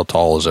like? How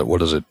tall is it?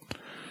 What is it?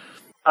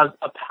 A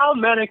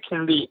palmetto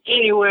can be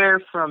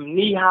anywhere from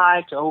knee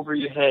high to over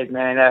your head,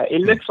 man.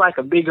 It looks like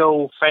a big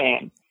old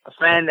fan. A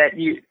fan that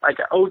you, like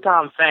an old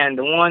time fan,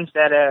 the ones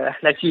that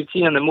you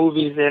see in the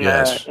movies in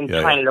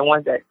China, the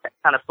ones that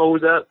kind of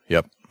folds up.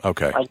 Yep.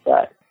 Okay. Like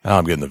that. Now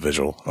I'm getting the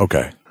visual.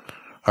 Okay.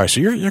 All right.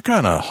 So you're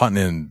kind of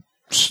hunting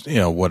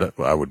in, what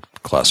I would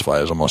classify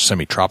as almost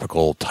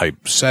semi-tropical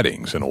type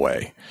settings in a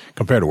way,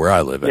 compared to where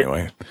I live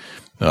anyway.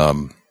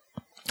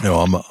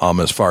 I'm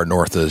as far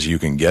north as you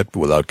can get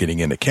without getting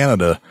into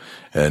Canada,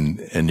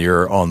 and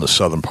you're on the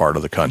southern part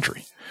of the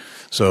country.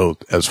 So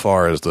as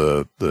far as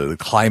the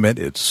climate,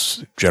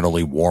 it's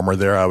generally warmer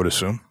there, I would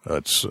assume.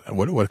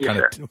 What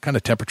kind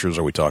of temperatures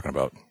are we talking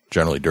about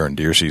generally during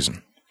deer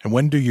season? And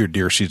when do your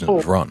deer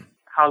seasons run?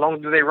 How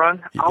long do they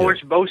run? Yeah. Our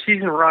bow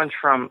season runs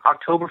from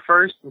October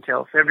 1st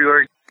until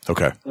February.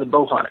 Okay. The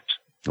bow hunters.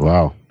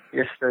 Wow.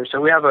 Yes, sir. So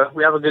we have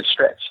a good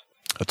stretch.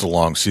 That's a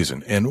long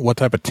season. And what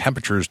type of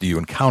temperatures do you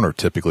encounter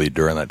typically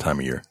during that time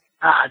of year?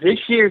 This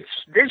year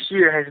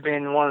has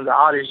been one of the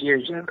oddest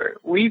years ever.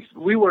 We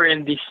were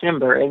in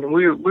December, and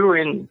we were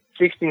in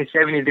 60 and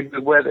 70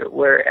 degree weather,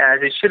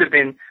 whereas it should have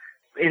been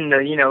in the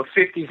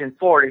 50s and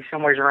 40s,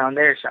 somewhere around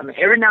there. So I mean,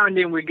 every now and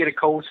then we get a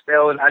cold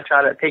spell, and I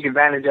try to take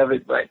advantage of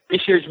it. But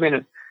this year's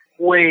been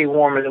way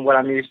warmer than what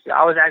I'm used to.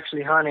 I was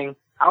actually hunting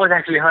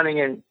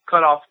in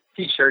cut-off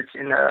T-shirts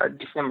in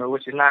December,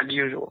 which is not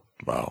usual.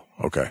 Wow.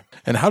 Okay.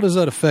 And how does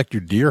that affect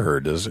your deer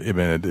herd? It's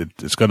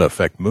going to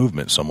affect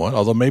movement somewhat,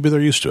 although maybe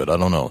they're used to it. I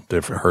don't know.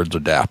 Different herds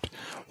adapt.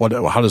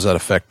 How does that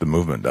affect the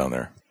movement down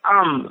there?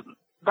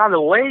 By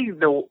the way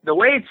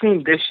it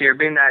seemed this year,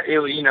 being that it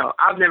was,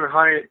 I've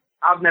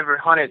never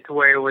hunted to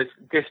where it was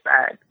this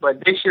bad,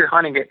 but this year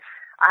hunting it,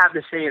 I have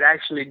to say it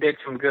actually did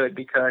some good,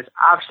 because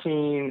I've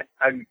seen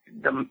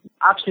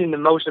the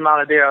most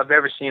amount of deer I've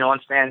ever seen on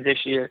stands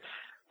this year.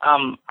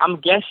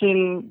 I'm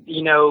guessing,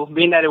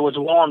 being that it was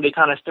warm, they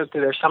kind of stuck to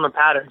their summer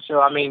pattern.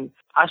 So, I mean,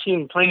 I've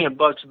seen plenty of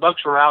bucks.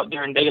 Bucks were out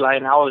during daylight,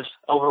 and I was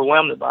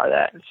overwhelmed by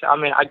that. So, I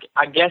mean,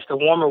 I guess the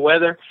warmer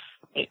weather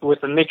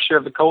with a mixture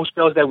of the cold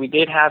spells that we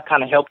did have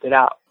kind of helped it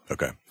out.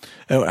 Okay.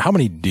 Now, how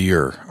many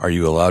deer are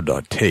you allowed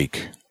to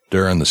take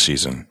during the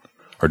season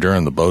or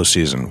during the bow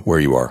season where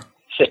you are?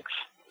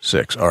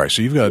 6. All right.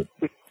 So you've got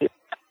a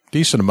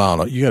decent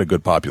amount. You got a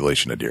good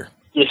population of deer.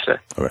 Yes, sir.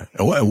 Okay.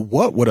 And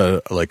what would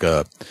a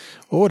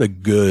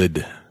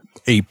good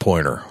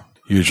 8-pointer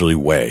usually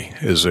weigh?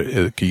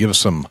 Can you give us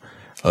some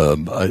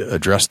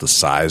address the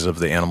size of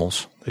the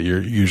animals that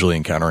you're usually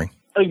encountering?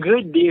 A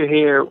good deer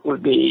here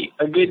would be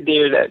a good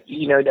deer that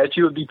that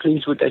you would be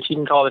pleased with, that you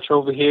can call a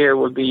trophy here,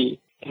 would be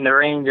in the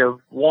range of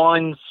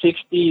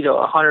 160 to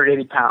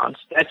 180 pounds.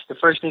 That's the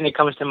first thing that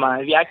comes to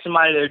mind. If you ask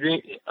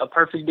somebody a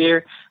perfect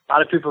deer, a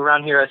lot of people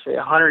around here, I say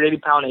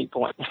 180-pound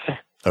 8-point.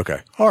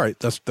 Okay. All right.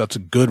 That's a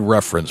good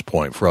reference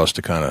point for us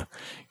to kind of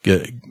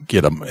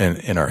get them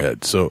in our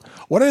head. So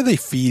what are they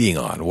feeding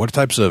on? What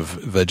types of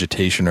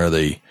vegetation are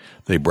they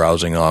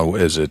browsing on?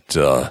 Is it,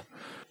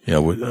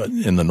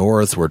 In the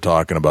north, we're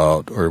talking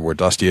about, or where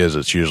Dusty is,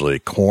 it's usually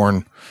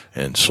corn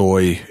and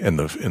soy in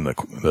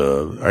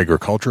the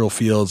agricultural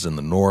fields. In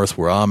the north,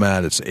 where I'm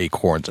at, it's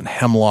acorns and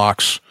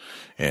hemlocks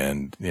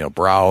and,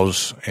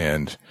 browse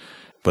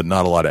but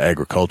not a lot of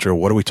agriculture.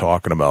 What are we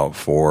talking about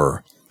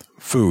for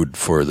food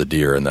for the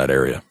deer in that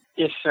area?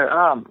 Yes, sir.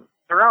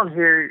 Around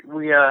here,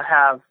 we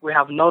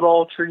have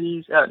nut-all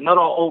trees,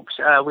 nut-all oaks.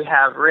 We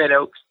have red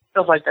oaks,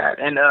 stuff like that.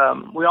 And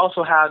we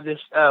also have this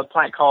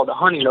plant called the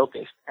honey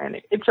locust, and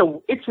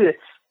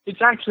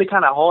it's actually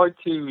kind of hard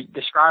to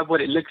describe what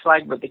it looks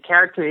like, but the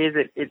character is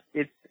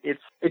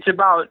it's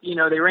about,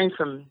 they range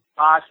from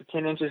 5 to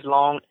 10 inches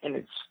long, and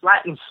it's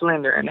flat and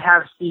slender, and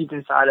have seeds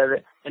inside of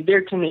it. And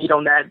deer tend to eat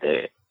on that.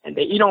 And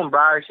they eat on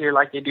briars here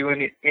like they do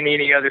in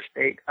any other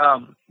state.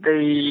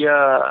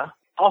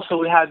 Also,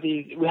 we have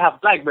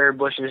blackberry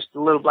bushes, the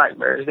little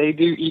blackberries. They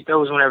do eat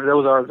those whenever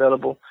those are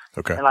available.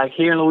 Okay. And like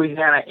here in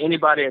Louisiana,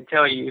 anybody will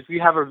tell you, if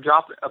you have a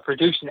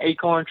producing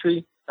acorn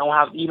tree,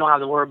 you don't have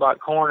to worry about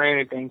corn or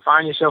anything.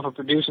 Find yourself a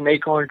producing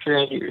acorn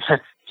tree, and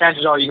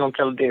chances are you're going to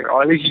kill a deer,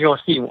 or at least you're going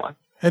to see one.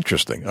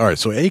 Interesting. All right,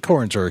 so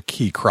acorns are a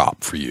key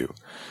crop for you,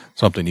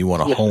 something you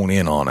want to hone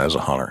in on as a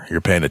hunter.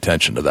 You're paying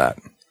attention to that.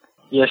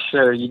 Yes,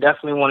 sir. You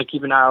definitely want to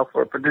keep an eye out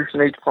for a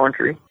producing acorn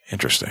tree.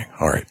 Interesting.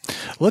 All right.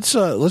 Let's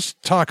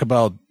talk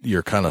about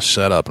your kind of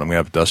setup, and I'm going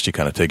to have Dusty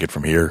kind of take it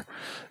from here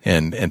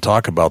and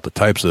talk about the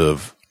types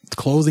of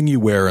clothing you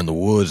wear in the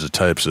woods, the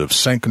types of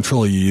scent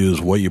control you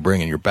use, what you bring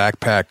in your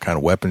backpack, kind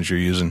of weapons you're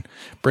using.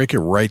 Break it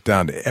right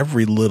down to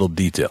every little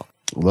detail.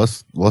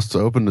 Let's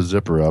open the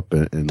zipper up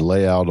and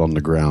lay out on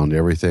the ground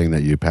everything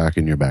that you pack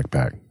in your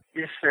backpack.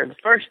 Yes, sir. The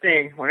first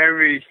thing,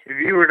 if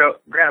you were to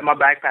grab my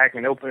backpack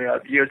and open it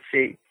up, you'd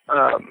see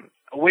a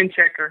wind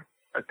checker,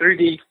 a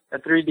 3D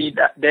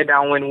dead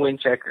downwind wind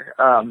checker.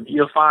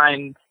 You'll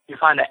find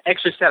an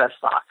extra set of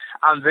socks.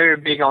 I'm very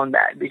big on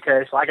that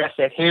because, like I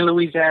said, here in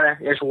Louisiana,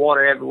 there's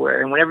water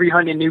everywhere, and whenever you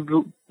hunt in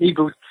knee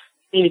boots,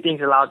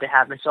 anything's allowed to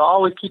happen. So I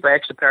always keep an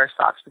extra pair of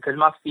socks because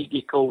my feet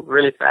get cold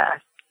really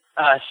fast.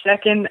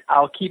 Second,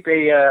 I'll keep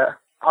a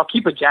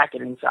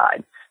jacket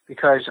inside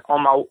because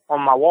on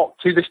my walk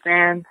to the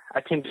stand,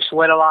 I tend to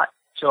sweat a lot.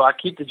 So I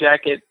keep the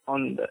jacket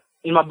in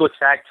my book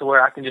sack to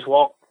where I can just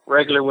walk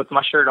regular with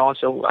my shirt on,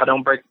 so I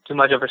don't break too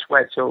much of a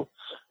sweat. So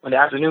when the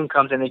afternoon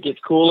comes and it gets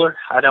cooler,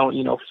 I don't,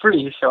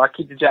 freeze. So I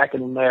keep the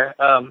jacket in there.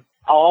 I'll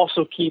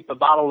also keep a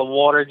bottle of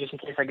water just in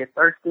case I get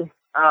thirsty.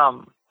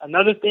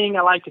 Another thing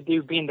I like to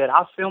do, being that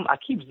I film, I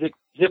keep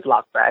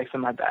Ziploc bags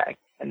in my bag,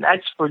 and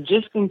that's for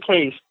just in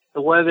case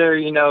the weather,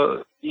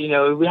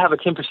 we have a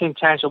 10%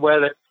 chance of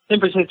weather,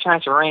 10%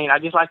 chance of rain. I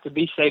just like to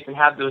be safe and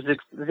have those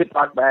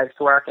Ziploc bags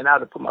to where I can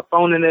either put my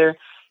phone in there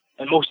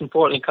and most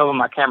importantly cover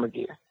my camera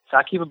gear. So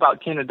I keep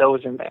about 10 of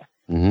those in there.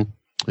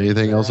 Mm-hmm.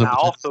 Anything else? I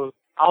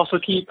also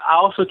keep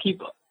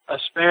a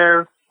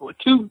spare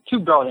two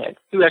broadheads,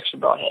 2 extra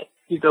broadheads.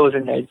 Keep those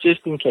in there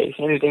just in case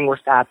anything was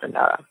to happen.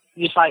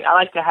 Just like I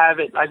like to have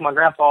it, like my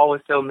grandpa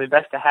always told me,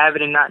 best to have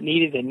it and not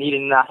need it, and need it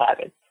and not have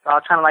it. So I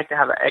kind of like to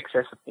have an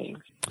excess of things.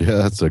 Yeah,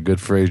 that's a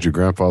good phrase your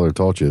grandfather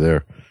taught you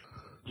there.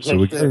 So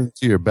we get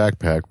into your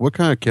backpack. What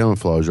kind of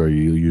camouflage are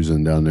you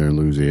using down there in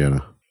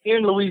Louisiana? Here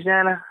in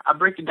Louisiana, I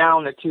break it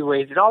down in 2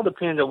 ways. It all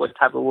depends on what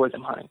type of woods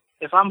I'm hunting.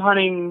 If I'm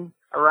hunting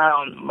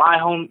around my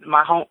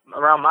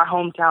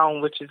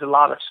hometown, which is a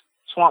lot of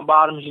swamp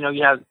bottoms,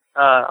 you have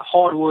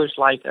hardwoods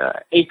like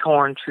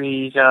acorn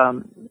trees.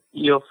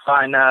 You'll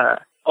find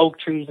oak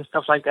trees and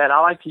stuff like that.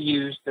 I like to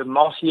use the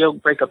mossy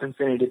oak breakup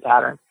infinity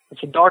pattern.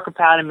 It's a darker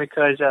pattern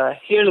because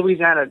here in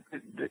Louisiana,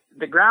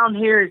 the ground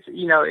here is,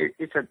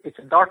 it's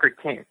a darker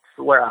tint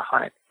for where I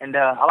hunt, and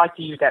I like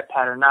to use that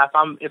pattern. Now,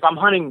 if I'm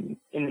hunting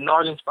in the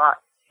northern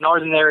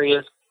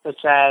areas,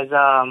 such as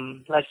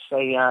let's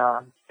say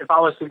if I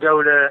was to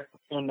go to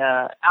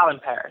Allen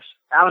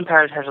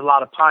Parish has a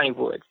lot of pine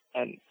woods,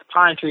 and the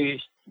pine trees.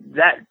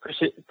 That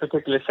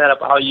particular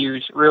setup, I'll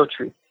use Real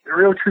Tree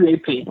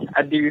AP.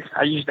 I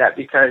use that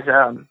because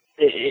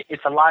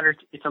it's a lighter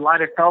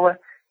color.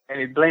 And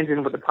it blends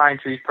in with the pine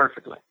trees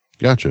perfectly.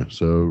 Gotcha.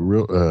 So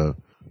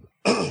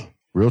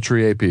Real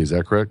Tree AP, is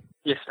that correct?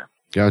 Yes, sir.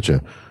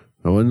 Gotcha.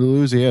 Now in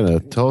Louisiana,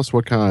 tell us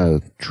what kind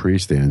of tree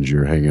stands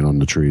you're hanging on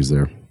the trees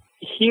there.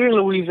 Here in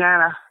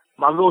Louisiana,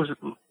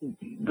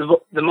 the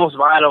most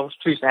vital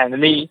tree stand to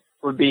me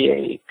would be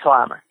a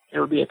climber. It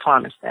would be a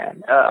climbing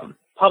stand.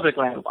 Public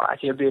land wise,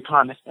 it would be a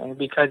climbing stand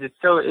because it's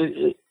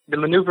the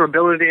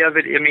maneuverability of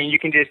it. I mean, you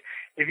can just,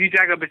 if you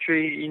jack up a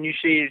tree and you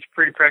see it's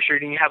pretty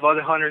pressured and you have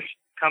other hunters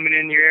coming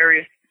in your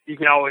area, you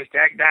can always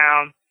jack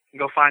down and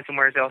go find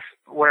somewhere else.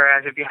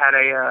 Whereas if you had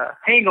a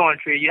hang-on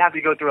tree, you'd have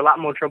to go through a lot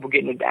more trouble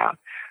getting it down.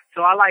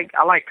 So I like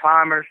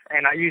climbers,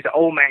 and I use the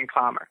old man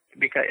climber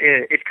because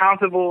it's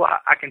comfortable.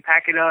 I can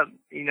pack it up.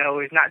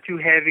 It's not too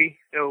heavy.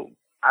 So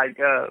I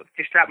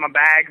just strap my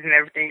bags and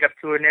everything up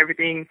to it, and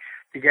everything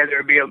together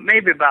would be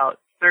maybe about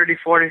 30,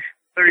 40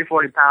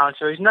 pounds.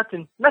 So it's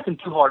nothing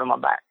too hard on my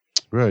back.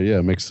 Right, yeah,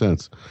 makes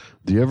sense.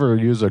 Do you ever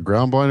use a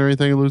ground blind or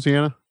anything in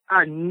Louisiana?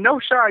 No,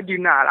 sir, I do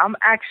not.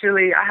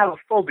 I have a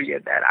phobia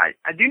of that.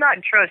 I do not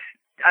trust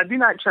do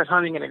not trust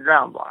hunting in a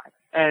ground blind.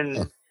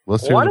 And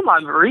one of my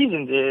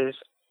reasons is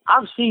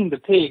I've seen the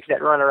pigs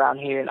that run around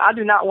here, and I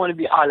do not want to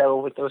be eye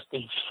level with those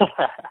things.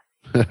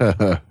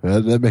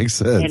 That makes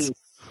sense.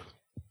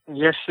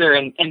 Yes, sir.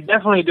 And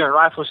definitely during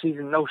rifle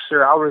season, no,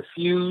 sir. I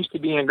refuse to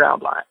be in a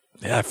ground blind.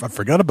 Yeah, I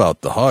forgot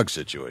about the hog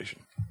situation.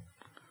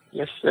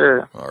 Yes,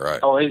 sir. All right.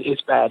 Oh,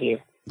 it's bad here.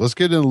 Let's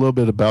get in a little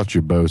bit about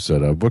your bow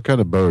setup. What kind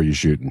of bow are you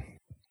shooting?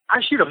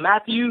 I shoot a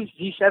Matthews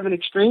G7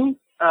 Extreme,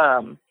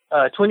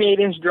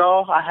 28-inch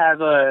draw. I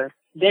have a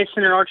dead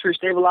center archery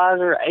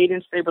stabilizer,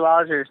 8-inch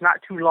stabilizer. It's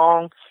not too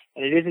long,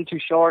 and it isn't too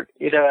short.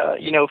 It,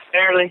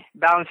 fairly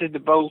balances the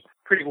bow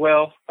pretty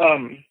well.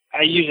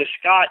 I use a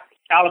Scott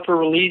caliper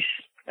release.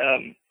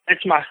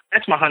 That's my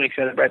hunting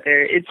setup right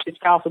there. It's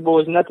comfortable.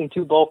 It's nothing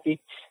too bulky.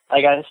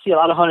 Like I see a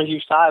lot of hunters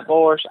use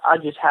sidebars. I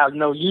just have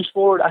no use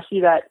for it. I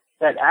see that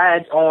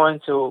adds on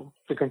to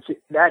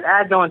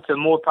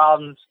more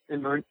problems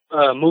in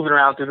moving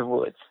around through the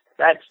woods.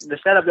 That's the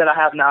setup that I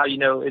have now.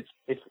 It's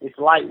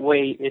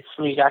lightweight. It's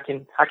sleek. I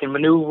can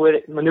maneuver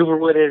with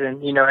it,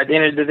 and at the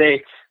end of the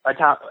day,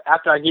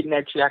 after I get in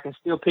that tree, I can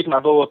still pick my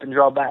bow up and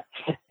draw back.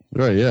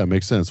 Right. Yeah,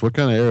 makes sense. What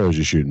kind of arrows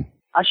you shooting?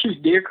 I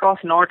shoot deer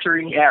crossing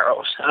archery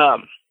arrows.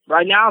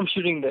 Right now I'm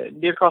shooting the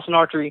deer crossing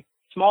archery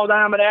small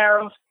diameter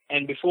arrows,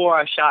 and before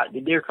I shot the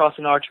deer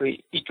crossing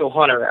archery eco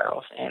hunter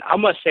arrows. And I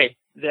must say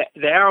that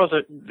the arrows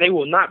they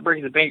will not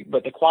break the bank,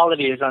 but the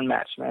quality is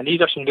unmatched, man.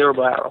 These are some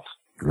durable arrows.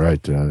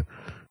 Right.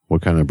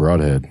 What kind of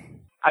broadhead?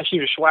 I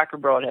shoot a Schwacker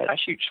broadhead. I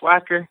shoot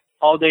Schwacker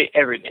all day,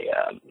 every day.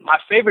 My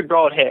favorite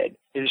broadhead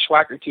is a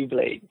Schwacker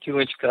 2-blade,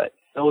 2-inch cut.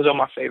 Those are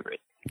my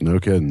favorite. No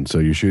kidding. So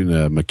you're shooting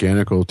a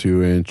mechanical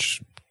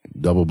 2-inch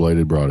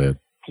double-bladed broadhead?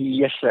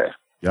 Yes, sir.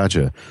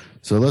 Gotcha.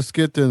 So let's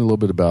get in a little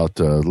bit about.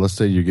 Let's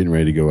say you're getting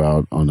ready to go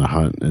out on a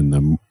hunt,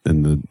 and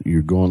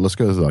you're going. Let's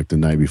go like the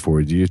night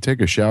before. Do you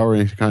take a shower,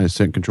 any kind of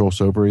scent control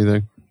soap or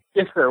anything?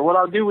 Yes, sir. What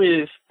I'll do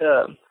is,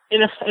 and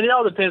it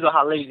all depends on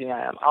how lazy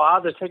I am. I'll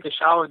either take a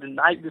shower the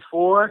night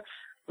before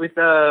with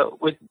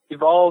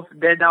Evolve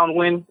Dead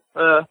Downwind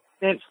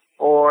scents,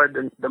 or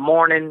the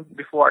morning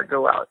before I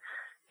go out.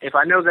 If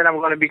I know that I'm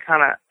going to be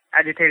kind of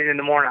agitated in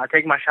the morning, I'll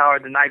take my shower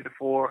the night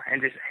before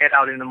and just head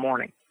out in the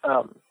morning.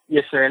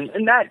 Yes, sir.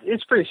 And that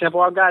it's pretty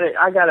simple. I got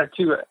a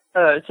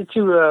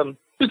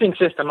two-thing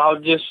system. I'll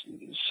just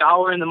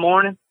shower in the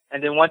morning,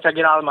 and then once I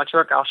get out of my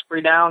truck, I'll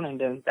spray down,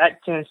 and then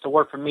that tends to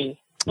work for me.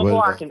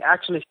 Before I can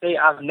actually say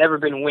I've never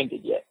been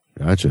winded yet.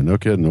 Gotcha. No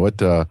kidding. What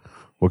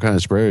kind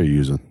of spray are you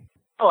using?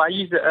 Oh, I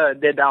use the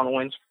Dead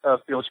Downwind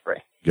field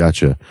spray.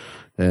 Gotcha.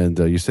 And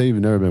you say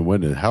you've never been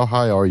winded. How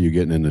high are you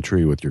getting in the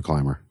tree with your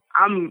climber?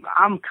 I'm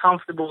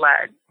comfortable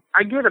at.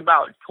 I get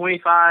about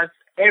 25.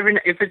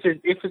 If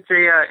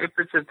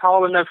it's a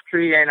tall enough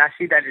tree and I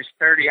see that it's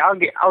 30, I'll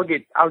get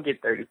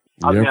 30.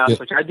 I'll be honest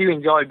with you. I do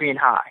enjoy being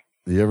high.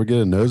 Do you ever get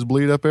a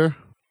nosebleed up there?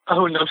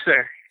 Oh no,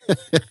 sir.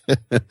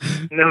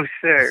 No,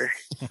 sir.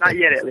 Not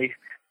yet, at least.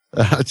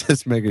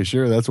 Just making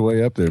sure. That's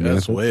way up there, man.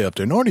 That's way up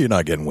there. Nor do you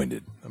not getting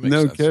winded.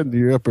 No kidding.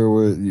 You're up there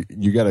where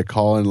you got to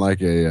call in like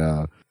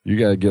you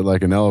got to get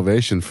like an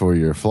elevation for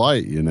your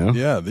flight,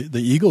 Yeah,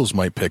 the eagles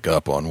might pick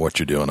up on what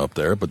you're doing up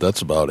there, but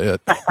that's about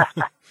it.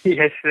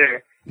 Yes,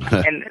 sir.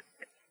 And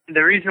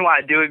the reason why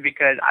I do it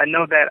because I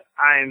know that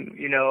I'm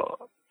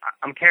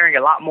carrying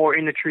a lot more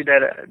in the tree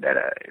that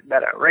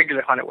a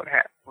regular hunter would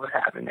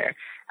have in there.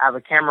 I have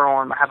a camera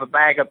arm. I have a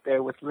bag up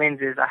there with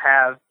lenses. I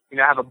have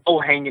a bow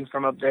hanging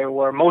from up there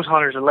where most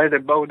hunters will lay their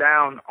bow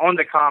down on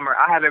the comber.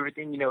 I have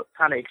everything,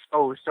 kind of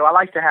exposed. So I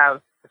like to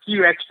have a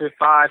few extra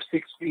 5-6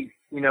 feet,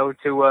 to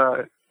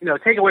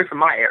take away from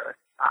my error.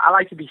 I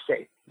like to be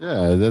safe.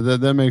 Yeah,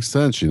 that makes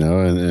sense,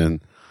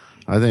 and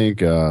I think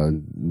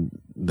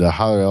the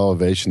higher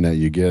elevation that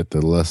you get,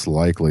 the less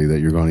likely that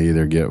you're going to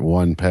either get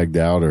one pegged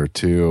out or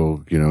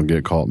two,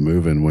 get caught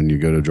moving when you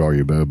go to draw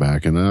your bow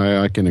back. And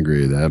I can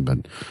agree with that,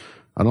 but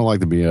I don't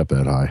like to be up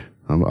that high.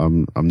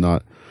 I'm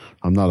not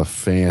a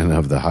fan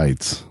of the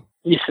heights.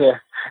 Yes, sir.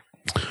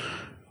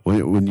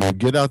 When you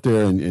get out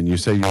there and you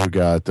say you've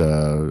got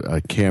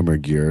a camera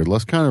gear,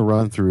 let's kind of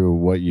run through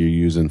what you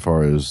use as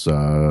far as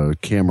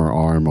camera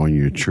arm on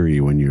your tree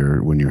when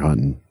you're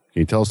hunting. Can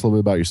you tell us a little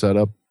bit about your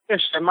setup?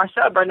 Yes, sir. My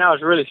setup right now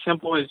is really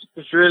simple.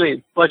 It's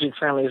really budget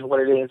friendly, is what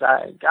it is.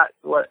 I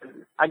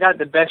got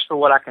the best for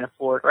what I can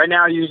afford. Right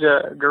now, I use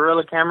a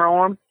Gorilla camera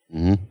arm.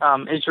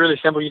 Mm-hmm. It's really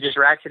simple. You just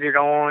ratchet it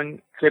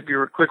on, clip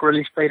your quick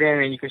release plate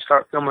in, and you can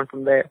start filming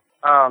from there.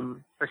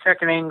 For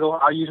second angle,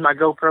 I'll use my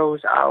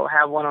GoPros. I'll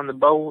have one on the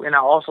bow, and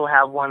I'll also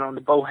have one on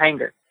the bow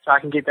hanger, so I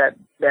can get that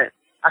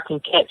I can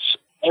catch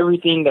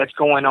everything that's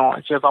going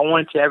on. So if I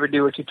wanted to ever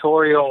do a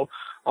tutorial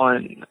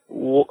on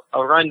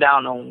a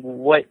rundown on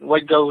what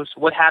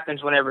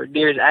happens whenever a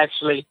deer is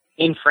actually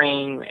in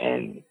frame,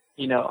 and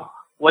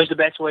what's the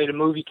best way to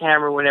move your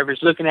camera whenever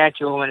it's looking at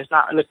you and when it's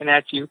not looking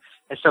at you,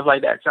 and stuff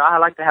like that. So I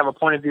like to have a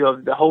point of view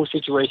of the whole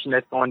situation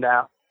that's going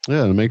down.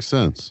 Yeah, that makes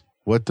sense.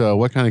 What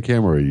kind of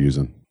camera are you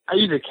using? I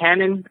use a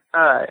Canon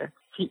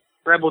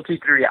Rebel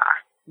T3i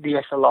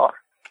DSLR.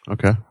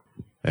 Okay.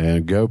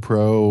 And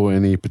GoPro,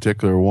 any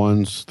particular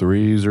ones,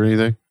 3s or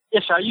anything?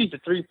 Yes, sir. I used a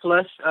 3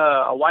 Plus,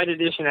 a white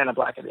edition and a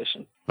black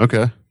edition.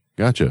 Okay,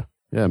 gotcha.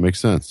 Yeah, makes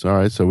sense. All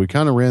right, so we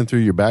kind of ran through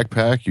your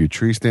backpack, your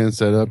tree stand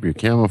setup, your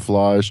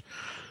camouflage,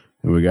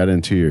 and we got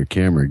into your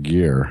camera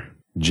gear.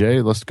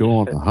 Jay, let's go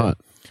on the hunt.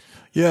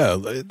 Yeah,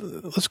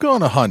 let's go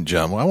on a hunt,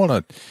 Jim. I want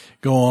to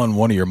go on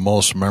one of your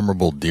most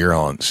memorable deer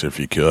hunts, if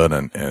you could,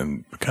 and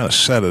kind of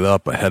set it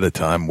up ahead of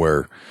time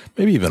where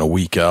maybe even a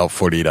week out,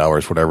 48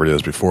 hours, whatever it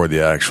is, before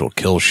the actual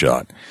kill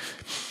shot.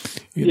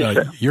 You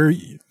know,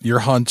 your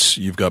hunts,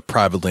 you've got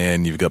private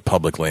land, you've got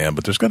public land,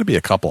 but there's got to be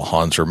a couple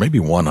hunts or maybe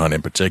one hunt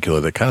in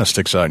particular that kind of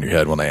sticks out in your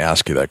head when I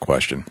ask you that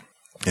question.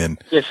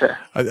 And yes, sir.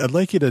 I'd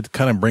like you to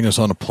kind of bring us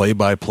on a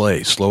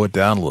play-by-play, slow it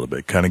down a little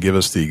bit, kind of give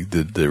us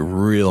the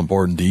real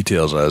important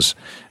details as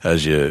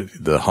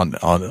the hunt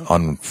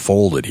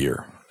unfolded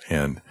here.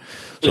 And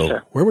so,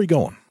 yes, where are we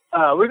going?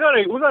 We're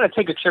gonna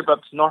take a trip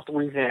up to North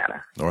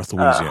Louisiana. North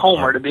Louisiana,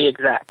 Homer to be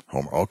exact.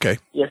 Homer, okay.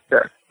 Yes,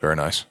 sir. Very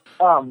nice.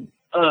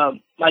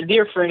 My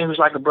dear friend, who's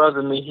like a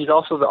brother to me, he's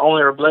also the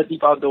owner of Blood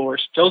Deep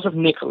Outdoors, Joseph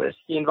Nicholas.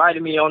 He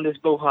invited me on this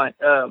bow hunt.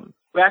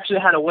 We actually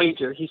had a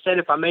wager. He said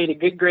if I made a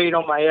good grade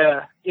on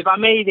my, if I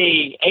made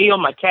a A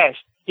on my test,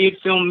 he'd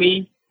film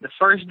me the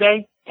first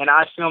day, and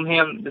I'd film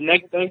him the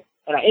next day,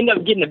 and I ended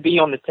up getting a B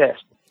on the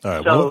test. All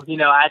right. So,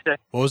 I had to.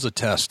 What was the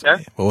test? Sir?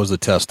 What was the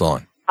test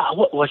on?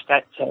 What was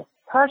that test?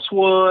 Test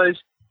was,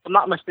 if I'm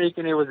not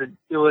mistaken, it was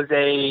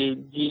a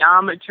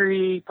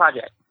geometry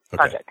project.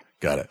 Okay.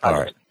 Got it. All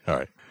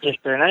right. Yes,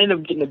 sir. And I ended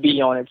up getting a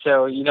B on it.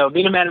 So,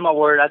 being a man of my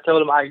word, I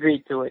told him I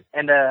agreed to it.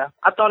 And I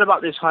thought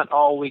about this hunt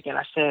all week, and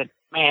I said,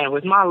 man,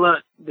 with my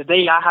luck, the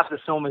day I have to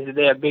film is the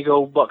day a big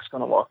old buck's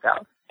going to walk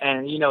out.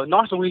 And,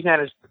 North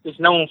Louisiana is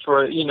known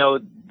for,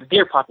 the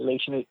deer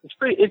population.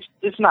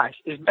 It's nice.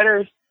 It's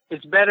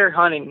better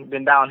hunting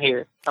than down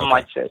here, some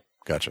might say.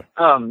 Gotcha.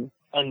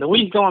 And the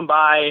week going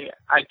by,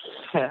 I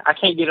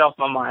can't get it off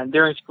my mind.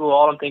 During school,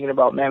 all I'm thinking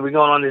about, man, we're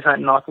going on this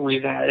hunt in North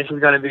Louisiana. This is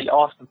going to be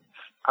awesome.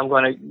 I'm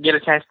going to get a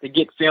chance to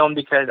get filmed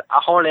because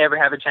I hardly ever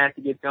have a chance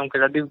to get filmed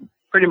because I do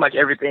pretty much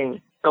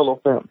everything solo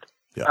filmed.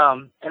 Yeah.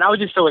 And I was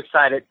just so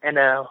excited. And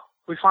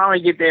we finally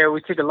get there. We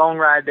took a long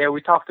ride there.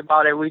 We talked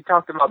about it. We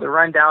talked about the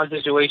rundown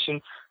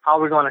situation, how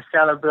we're going to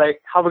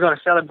celebrate,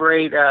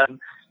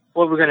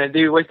 what we're going to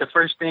do, what's the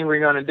first thing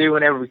we're going to do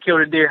whenever we kill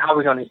the deer, how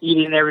we're going to eat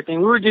it and everything.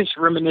 We were just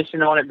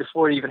reminiscing on it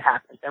before it even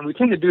happened. And we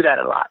tend to do that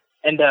a lot.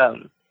 And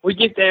we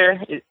get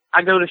there.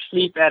 I go to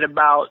sleep at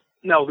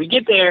we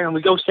get there and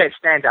we go set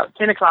stands out,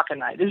 10 o'clock at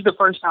night. This is the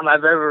first time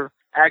I've ever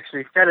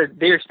actually set a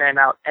deer stand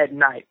out at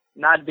night,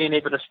 not being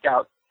able to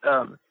scout.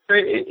 So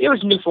it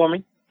was new for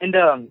me. And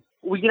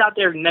we get out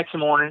there the next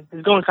morning.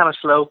 It's going kind of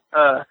slow.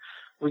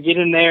 We get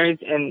in there,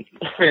 and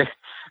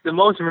the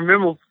most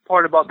memorable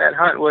part about that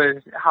hunt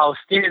was how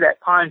skinny that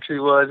pine tree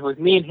was with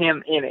me and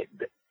him in it.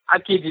 I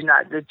kid you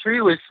not. The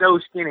tree was so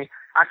skinny,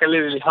 I could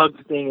literally hug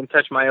the thing and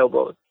touch my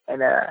elbows.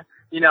 And,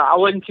 I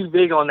wasn't too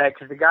big on that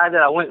because the guy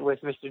that I went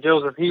with, Mr.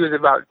 Joseph, he was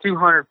about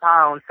 200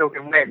 pounds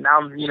soaking wet, and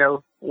I'm,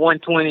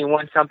 120,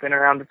 one something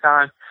around the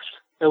time.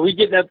 So we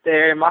get up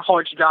there, and my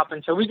heart's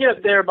dropping. So we get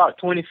up there about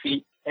 20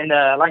 feet. And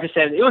like I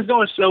said, it was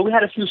going slow. We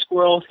had a few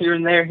squirrels here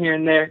and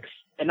there.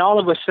 And all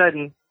of a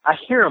sudden, I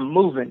hear them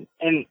moving,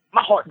 and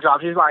my heart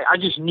drops. It's like I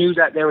just knew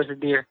that there was a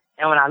deer.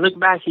 And when I look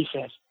back, he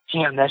says,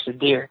 "Damn, that's a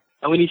deer."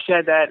 And when he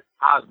said that,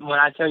 when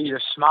I tell you,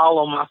 the smile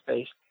on my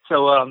face.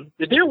 So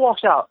the deer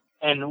walks out,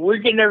 and we're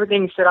getting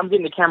everything set. I'm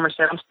getting the camera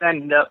set. I'm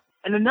standing up.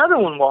 And another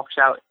one walks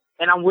out,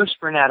 and I'm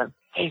whispering at him,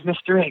 "Hey,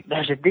 Mr. Rick,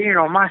 there's a deer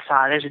on my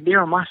side. There's a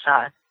deer on my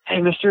side. Hey,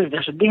 Mr. Rick,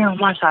 there's a deer on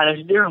my side.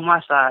 There's a deer on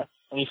my side."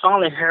 And he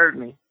finally heard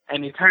me,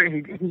 and he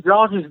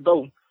draws his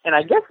bow. And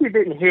I guess he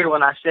didn't hear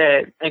when I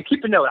said, and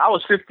keep a note, I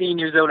was 15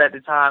 years old at the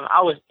time.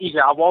 I was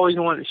eager. I've always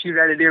wanted to shoot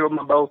at a deer with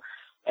my bow.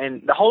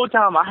 And the whole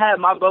time I had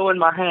my bow in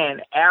my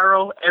hand,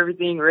 arrow,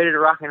 everything ready to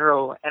rock and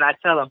roll. And I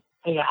tell him,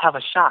 "Hey, I have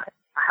a shot.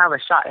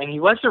 And he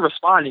wasn't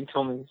responding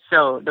to me.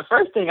 So the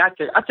first thing I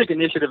took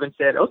initiative and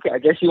said, okay, I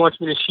guess he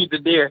wants me to shoot the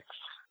deer.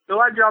 So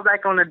I draw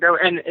back on the doe,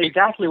 and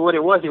exactly what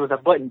it was a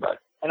button buck.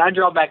 And I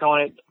draw back on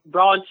it,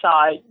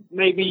 broadside,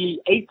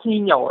 maybe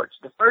 18 yards.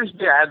 The first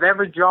deer I've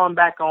ever drawn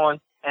back on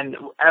and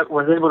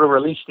was able to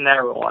release an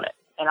arrow on it.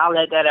 And I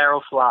let that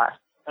arrow fly.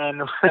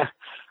 And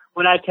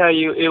when I tell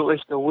you, it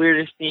was the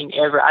weirdest thing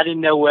ever. I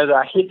didn't know whether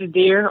I hit the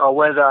deer or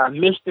whether I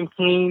missed him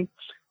clean.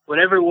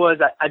 Whatever it was,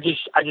 I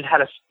just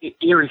had a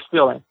eerie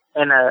feeling.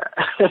 And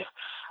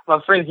my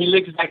friend, he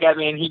looks back at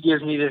me and he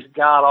gives me this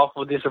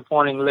god-awful,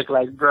 disappointing look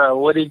like, "Bro,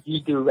 what did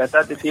you do?" I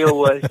thought the deal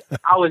was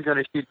I was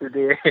going to shoot the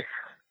deer.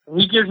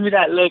 He gives me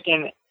that look,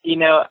 and,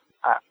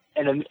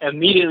 and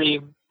immediately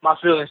my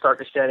feelings start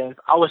to set in.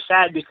 I was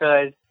sad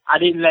because I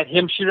didn't let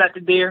him shoot at the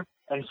deer.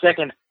 And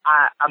second,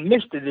 I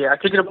missed the deer. I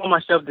took it upon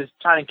myself to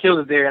try and kill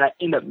the deer, and I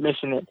ended up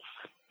missing it.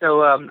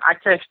 So I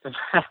texted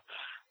him,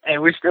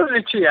 and we're still in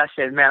the tree. I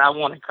said, "Man, I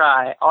want to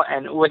cry."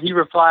 And what he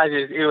replies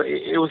is,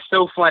 it was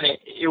so funny.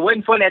 It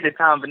wasn't funny at the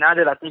time, but now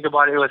that I think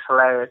about it, it was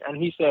hilarious. And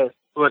he says,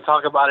 "We'll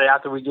talk about it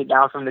after we get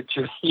down from the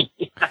tree."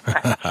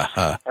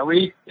 And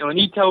when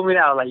he told me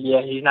that, I was like,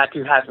 yeah, he's not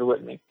too happy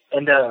with me.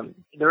 And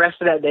the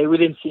rest of that day, we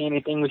didn't see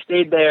anything. We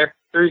stayed there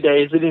 3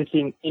 days. We didn't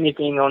see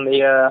anything on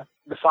the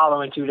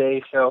following 2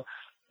 days. So,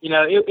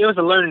 it was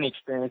a learning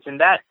experience, and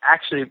that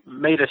actually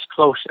made us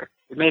closer.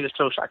 It made us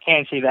closer. I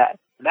can't say that.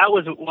 That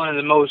was one of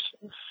the most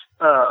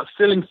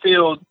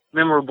feeling-filled,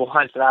 memorable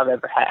hunts that I've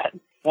ever had.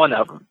 One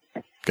of them.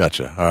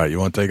 Gotcha. All right, you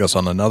want to take us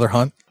on another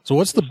hunt? So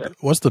what's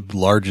the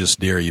largest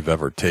deer you've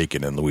ever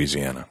taken in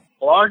Louisiana?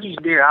 The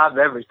largest deer I've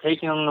ever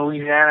taken in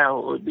Louisiana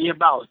would be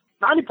about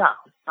 90 pounds.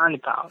 90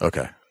 pounds.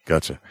 Okay,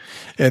 gotcha.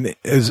 And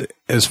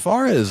as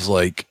far as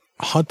like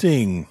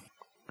hunting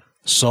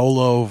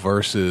solo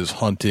versus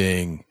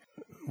hunting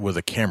with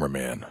a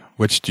cameraman,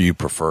 which do you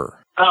prefer?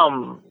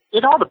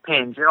 It all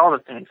depends. It all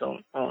depends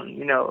on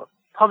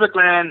public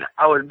land.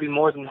 I would be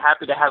more than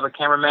happy to have a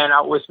cameraman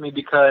out with me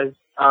because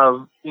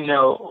of,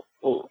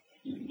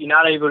 you're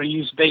not able to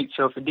use bait.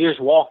 So if a deer's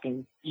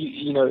walking,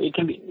 it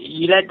can be,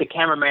 you let the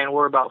cameraman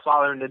worry about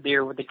following the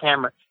deer with the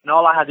camera. And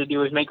all I have to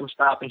do is make him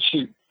stop and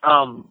shoot.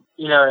 And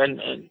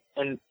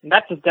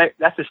that's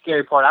the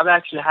scary part. I've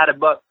actually had a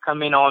buck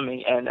come in on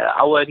me and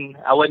I wasn't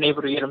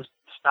able to get him to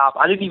stop.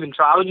 I didn't even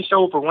try. I was just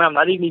so overwhelmed.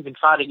 I didn't even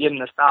try to get him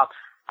to stop.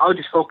 I was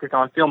just focused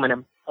on filming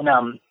him.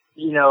 And,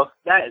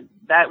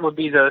 that would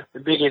be the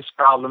biggest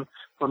problem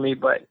for me.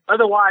 But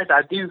otherwise,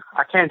 I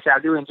can say I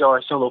do enjoy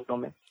solo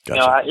filming.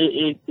 Gotcha.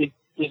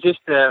 It's just,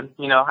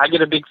 I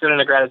get a big feeling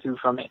of gratitude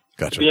from it.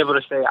 Gotcha. To be able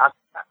to say I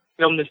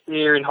filmed this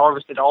deer and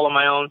harvested all on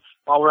my own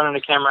while running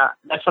the camera,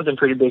 that's something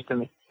pretty big to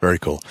me. Very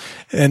cool.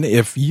 And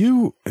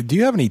do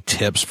you have any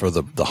tips for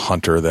the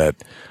hunter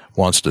that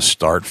wants to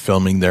start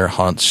filming their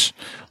hunts?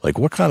 Like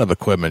what kind of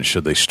equipment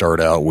should they start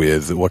out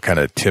with? What kind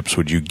of tips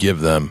would you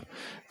give them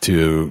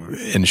to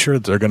ensure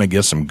that they're going to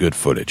get some good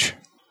footage?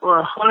 For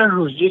a hunter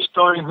who's just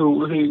starting,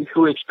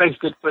 who expects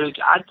good footage,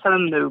 I'd tell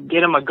them to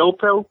get him a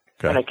GoPro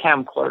and a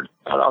camcorder,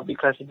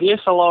 because the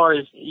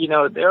DSLR is,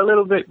 they're a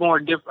little bit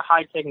more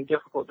high-tech and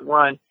difficult to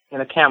run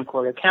than a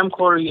camcorder. A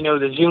camcorder,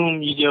 the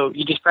zoom,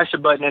 you just press a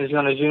button and it's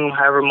going to zoom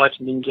however much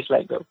and then you just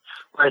let go.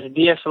 Whereas a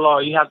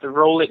DSLR, you have to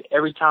roll it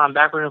every time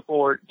backward and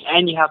forward,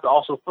 and you have to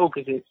also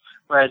focus it.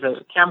 Whereas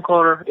a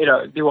camcorder,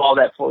 it'll do all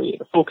that for you.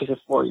 It'll focus it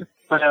for you.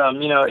 But,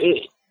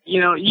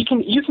 you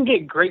can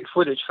get great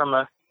footage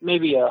from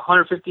maybe a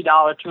 $150,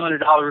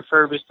 $200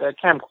 refurbished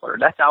camcorder.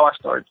 That's how I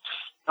started.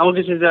 Oh,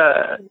 this is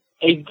a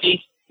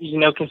HD,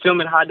 can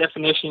film in high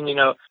definition.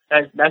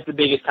 That's the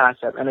biggest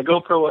concept. And the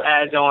GoPro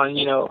adds on.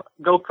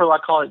 GoPro, I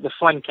call it the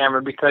fun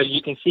camera because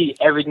you can see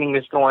everything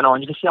that's going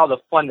on. You can see all the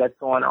fun that's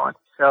going on.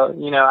 So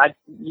I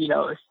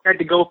set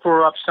the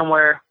GoPro up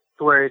somewhere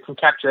to where it can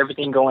capture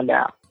everything going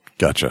down.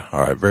 Gotcha.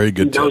 All right, very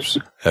good tips.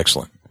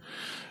 Excellent.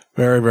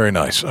 Very, very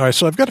nice. All right,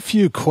 so I've got a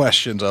few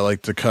questions I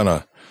like to kind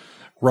of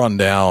run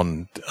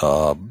down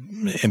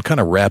in kind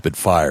of rapid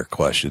fire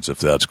questions, if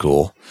that's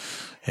cool.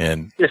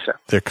 And yes, sir.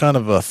 They're kind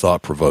of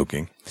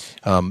thought-provoking.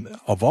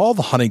 Of all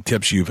the hunting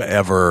tips you've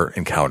ever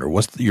encountered,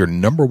 what's your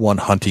number one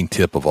hunting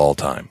tip of all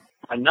time?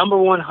 My number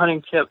one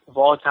hunting tip of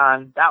all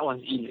time, that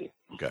one's easy.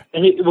 Okay.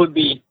 And it would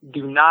be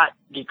do not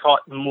get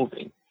caught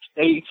moving.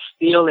 Stay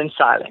still and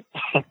silent.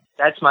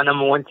 That's my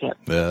number one tip.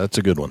 Yeah, that's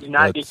a good one. Do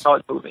not get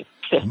caught moving.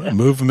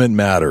 Movement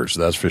matters,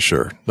 that's for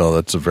sure. No,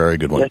 that's a very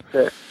good one. Yes,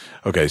 sir.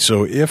 Okay,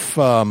 so if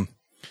of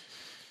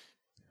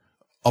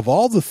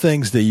all the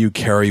things that you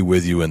carry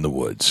with you in the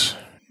woods,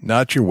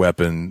 not your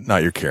weapon,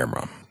 not your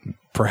camera,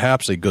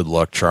 perhaps a good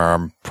luck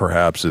charm,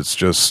 perhaps it's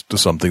just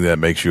something that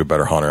makes you a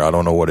better hunter. I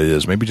don't know what it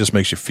is. Maybe it just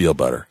makes you feel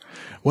better.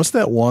 What's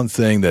that one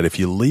thing that if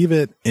you leave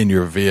it in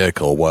your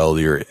vehicle while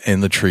you're in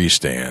the tree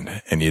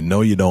stand and you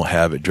know you don't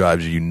have it,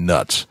 drives you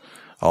nuts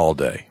all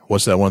day?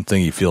 What's that one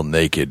thing you feel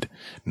naked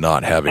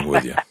not having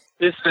with you?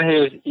 This one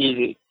here is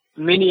easy.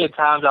 Many a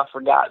times I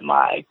forgot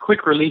my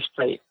quick release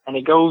plate, and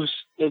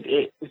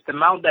it's the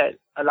mount that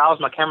allows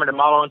my camera to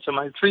mount onto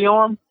my tree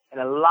arm.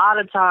 And a lot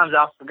of times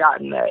I've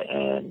forgotten that,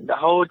 and the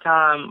whole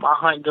time my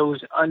hunt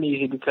goes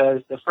uneasy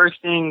because the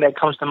first thing that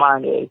comes to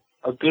mind is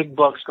a big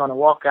buck's going to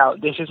walk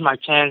out. This is my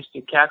chance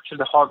to capture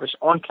the harvest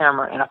on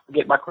camera, and I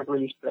forget my quick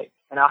release plate.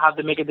 And I'll have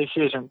to make a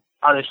decision.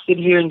 Either sit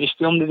here and just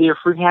film the deer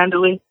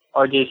free-handedly,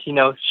 or just,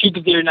 shoot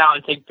the deer now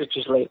and take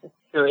pictures later.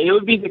 So it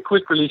would be the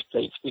quick release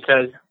plates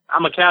because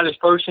I'm a careless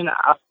person.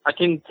 I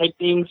can take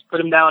things, put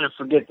them down, and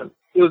forget them.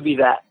 It would be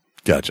that.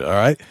 Gotcha. All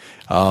right.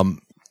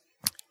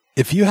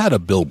 If you had a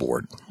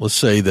billboard, let's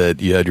say that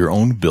you had your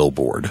own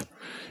billboard,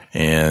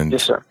 and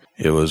yes, sir.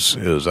 It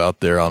was out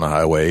there on the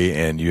highway,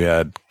 and you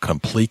had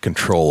complete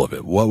control of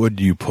it, what would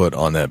you put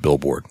on that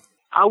billboard?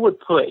 I would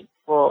put,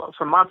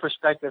 from my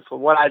perspective, for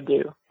what I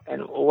do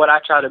and what I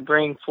try to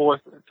bring forth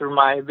through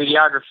my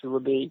videography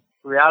would be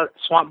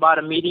Swamp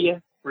Bottom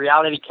Media,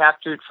 reality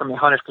captured from a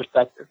hunter's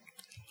perspective.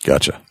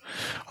 Gotcha.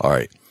 All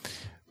right.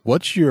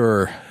 What's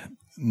your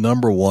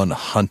number one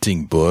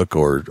hunting book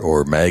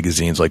or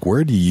magazines? Like,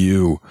 where do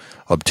you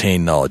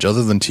obtain knowledge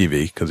other than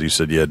TV? Because you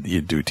said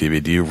you do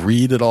TV. Do you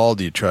read it all?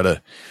 Do you try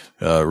to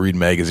read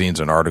magazines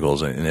and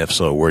articles? And if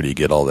so, where do you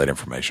get all that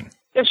information?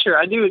 Yeah, sure.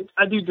 I do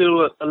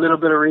a little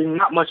bit of reading,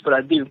 not much, but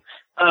I do.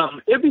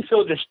 It'll be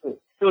Field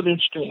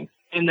and Stream.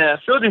 in the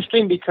Field and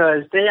Stream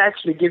because they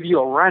actually give you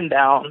a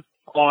rundown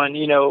on,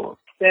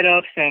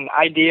 setups and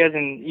ideas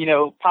and,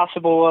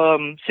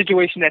 possible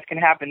situations that can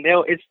happen.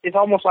 It's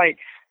almost like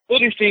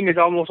Field and Stream is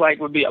almost like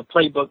would be a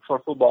playbook for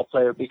a football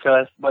player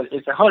but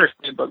it's a hunter's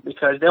playbook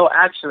because they'll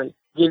actually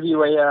give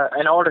you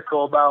an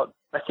article about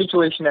a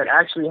situation that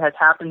actually has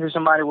happened to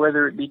somebody,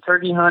 whether it be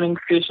turkey hunting,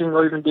 fishing,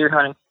 or even deer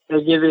hunting.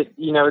 They give it,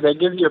 they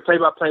give you a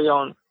play-by-play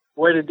on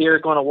where the deer are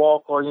going to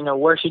walk or,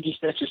 where should you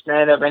set your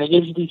stand up. And it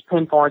gives you these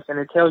pinpoints and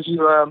it tells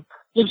you,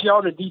 gives you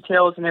all the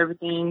details and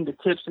everything, the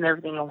tips and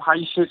everything on how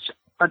you should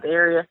hunt the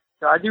area.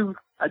 So I do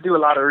a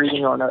lot of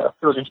reading on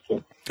Field and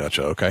Stream.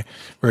 Gotcha. Okay.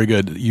 Very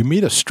good. You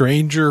meet a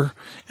stranger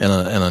in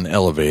an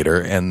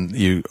elevator and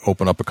you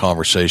open up a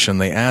conversation.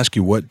 They ask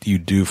you, what do you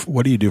do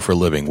for a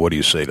living? What do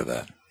you say to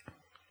that?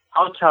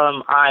 I'll tell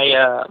them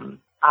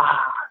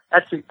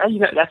that's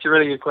a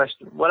really good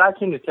question. What I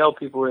tend to tell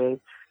people is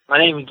my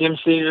name is Jim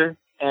CEASAR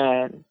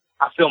and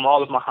I film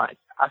all of my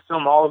hunts. I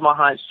film all of my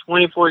hunts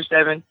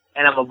 24/7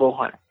 and I'm a bow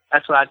hunter.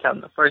 That's what I tell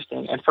them the first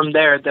thing. And from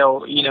there,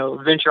 they'll,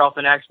 venture off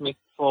and ask me,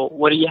 well,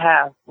 what do you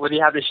have? What do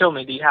you have to show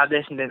me? Do you have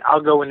this? And then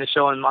I'll go into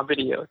showing my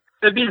videos.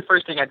 So it'd be the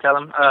first thing I tell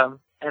them.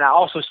 And I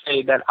also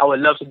say that I would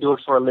love to do it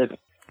for a living.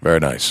 Very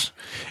nice.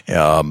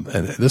 And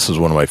this is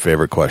one of my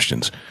favorite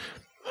questions.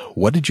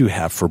 What did you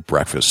have for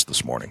breakfast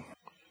this morning?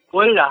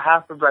 What did I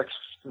have for breakfast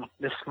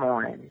this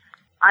morning?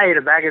 I ate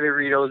a bag of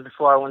Doritos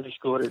before I went to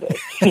school today,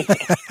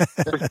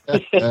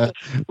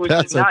 which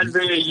is not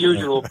very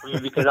usual for me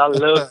because I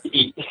love to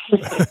eat.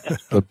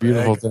 A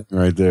beautiful thing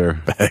right there.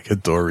 Bag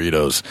of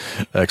Doritos.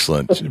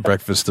 Excellent.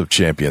 Breakfast of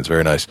champions.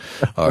 Very nice.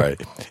 All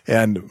right.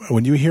 And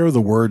when you hear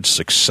the word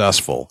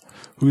successful,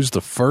 who's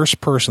the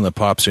first person that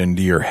pops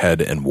into your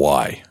head and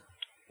why?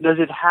 Does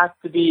it have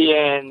to be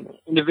an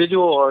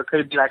individual or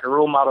could it be like a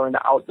role model in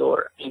the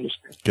outdoor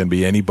industry? Can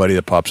be anybody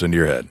that pops into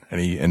your head,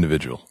 any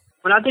individual.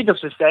 When I think of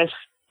success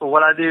for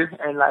what I do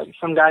and like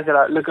some guys that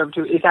I look up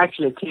to, it's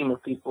actually a team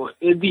of people.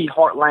 It'd be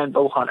Heartland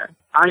Bow Hunter.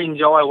 I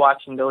enjoy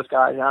watching those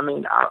guys. I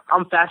mean,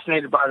 I'm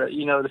fascinated by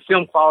the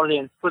film quality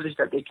and footage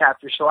that they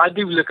capture. So I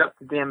do look up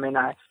to them, and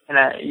that's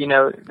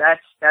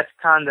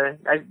kind of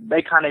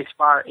they kind of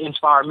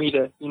inspire me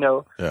to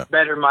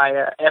better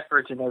my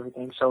efforts and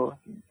everything. So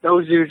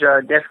those dudes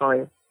are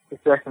definitely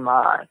success in my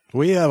eyes.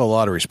 We have a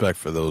lot of respect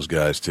for those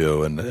guys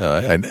too, and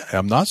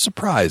I'm not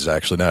surprised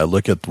actually. Now I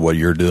look at what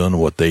you're doing,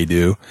 what they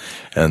do,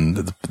 and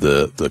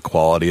the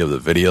quality of the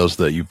videos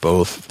that you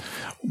both.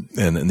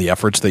 And the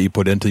efforts that you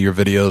put into your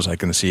videos, I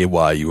can see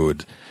why you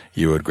would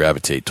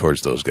gravitate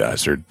towards those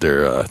guys.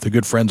 They're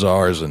good friends of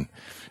ours, and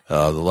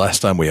the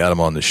last time we had them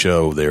on the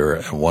show,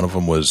 one of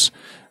them was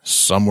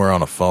somewhere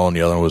on a phone,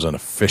 the other one was in a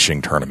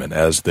fishing tournament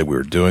as we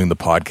were doing the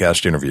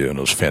podcast interview, and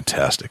it was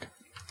fantastic.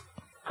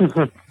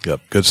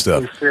 Yep, good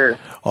stuff. Sure.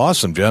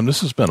 Awesome, Jim.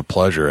 This has been a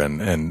pleasure.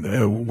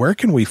 And where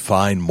can we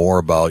find more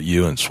about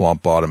you and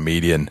Swamp Bottom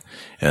Media,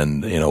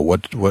 and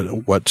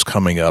what's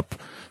coming up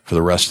for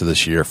the rest of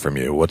this year from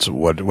you? What's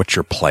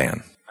your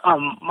plan?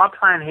 My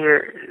plan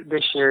here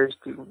this year is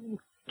to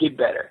get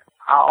better.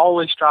 I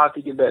always strive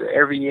to get better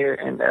every year,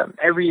 and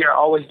every year I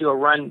always do a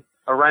run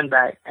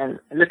back and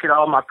look at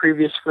all my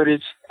previous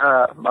footage,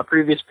 my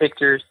previous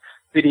pictures,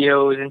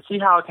 videos, and see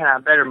how can I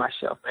better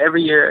myself.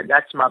 Every year,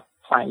 that's my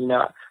plan.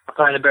 I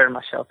plan to better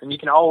myself, and you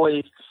can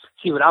always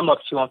see what I'm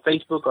up to on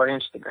Facebook or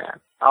Instagram.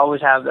 I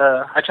always have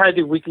I try to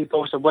do weekly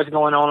posts of what's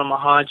going on my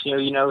hunts,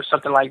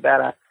 something like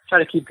that. I try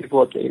to keep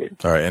people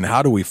updated. All right, and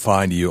how do we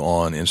find you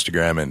on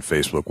Instagram and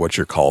Facebook? What's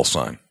your call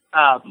sign?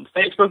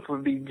 Facebook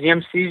would be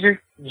Jim CEASAR,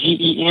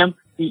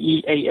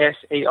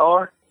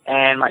 GEMCEASAR,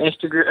 and my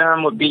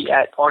Instagram would be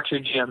at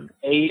ArcherJim,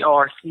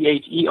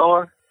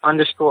 ARCHER__GEM.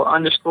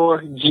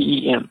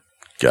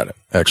 Got it.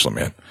 Excellent,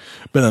 man.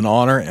 Been an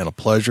honor and a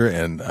pleasure,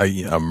 and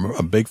I'm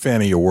a big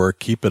fan of your work.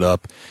 Keep it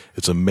up.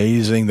 It's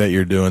amazing that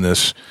you're doing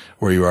this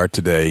where you are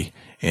today.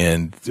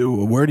 And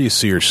where do you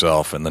see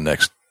yourself in the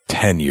next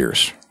 10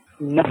 years?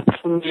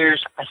 Next 10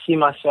 years, I see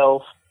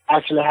myself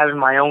actually having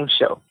my own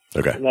show.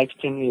 Okay. The next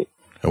 10 years.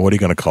 And what are you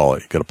going to call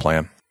it? You got a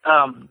plan?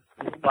 I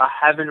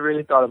haven't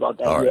really thought about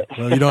that All right. yet.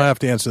 Well, you don't have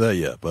to answer that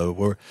yet, but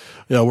we're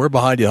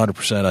behind you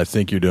 100%. I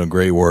think you're doing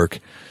great work.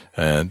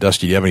 And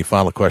Dusty, do you have any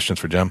final questions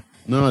for Jim?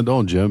 No, I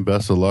don't, Jim.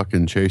 Best of luck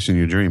in chasing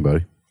your dream,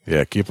 buddy.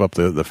 Yeah, keep up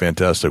the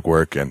fantastic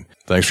work, and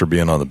thanks for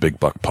being on the Big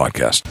Buck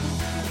Podcast.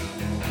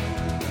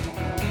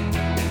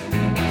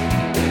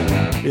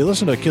 You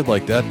listen to a kid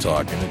like that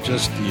talk, and it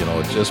just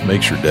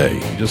makes your day.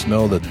 You just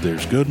know that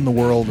there's good in the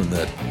world, and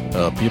that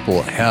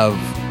people have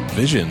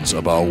visions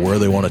about where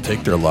they want to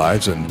take their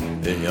lives, and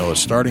it's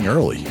starting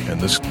early.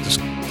 And this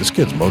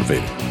kid's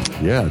motivated.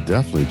 Yeah,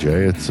 definitely,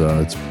 Jay. It's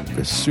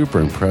super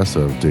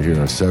impressive to hear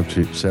a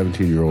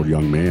 17-year-old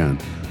young man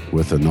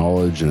with the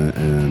knowledge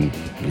and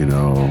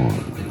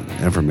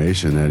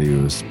information that he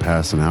was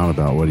passing out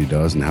about what he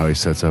does and how he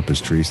sets up his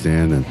tree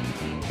stand. And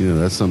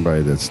that's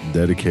somebody that's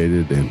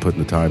dedicated and putting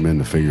the time in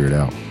to figure it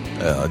out.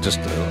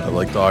 I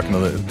like talking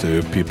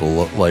to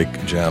people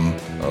like Jim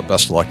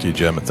best of luck to you,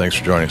 Jim, and thanks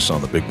for joining us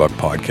on the Big Buck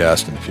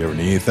Podcast. And if you ever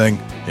need anything,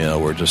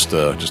 we're just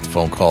a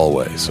phone call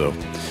away. So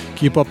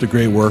keep up the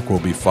great work. We'll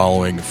be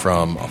following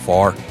from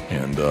afar,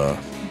 and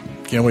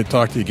can't wait to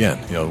talk to you again.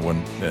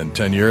 When in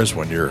 10 years,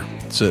 when you're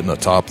sitting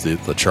atop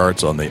the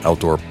charts on the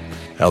outdoor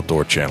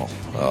channel,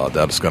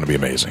 that is going to be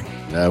amazing.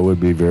 That would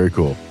be very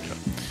cool.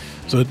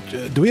 So,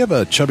 do we have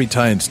a Chubby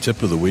Tines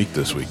tip of the week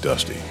this week,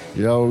 Dusty?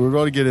 We're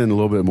going to get in a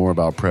little bit more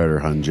about predator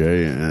hunting,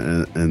 Jay,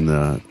 and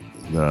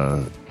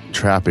the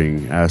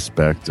trapping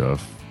aspect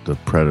of the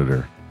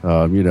predator.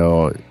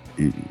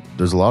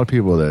 There's a lot of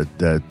people that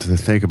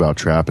think about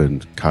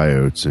trapping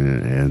coyotes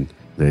and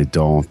they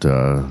don't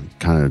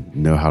kind of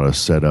know how to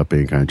set up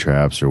any kind of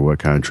traps or what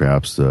kind of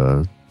traps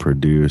to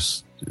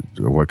produce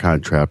or what kind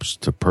of traps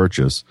to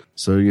purchase.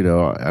 So,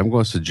 I'm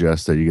going to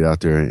suggest that you get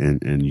out there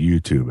and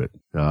YouTube it.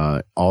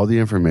 All the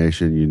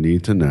information you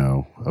need to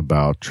know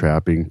about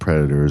trapping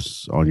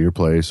predators on your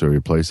place or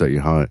your place that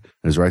you hunt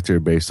is right there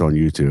based on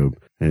YouTube.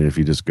 And if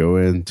you just go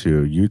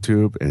into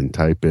YouTube and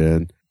type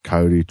in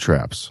coyote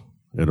traps,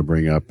 it'll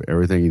bring up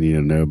everything you need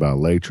to know about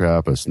a leg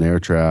trap, a snare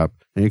trap,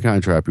 any kind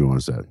of trap you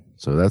want to set.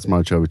 So that's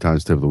my Chubby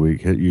Tines tip of the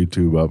week. Hit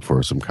YouTube up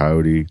for some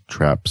coyote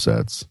trap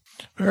sets.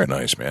 Very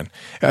nice, man.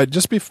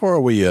 Just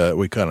before we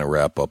kind of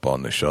wrap up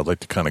on the show, I'd like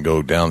to kind of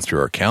go down through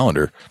our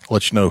calendar,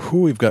 let you know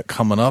who we've got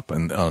coming up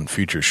on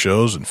future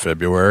shows in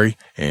February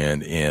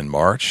and in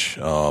March.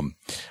 I'm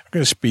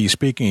going to be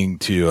speaking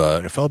to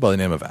a fellow by the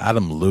name of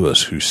Adam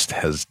Lewis, who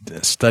has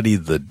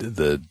studied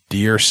the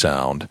deer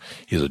sound.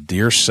 He's a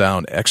deer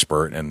sound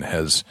expert and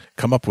has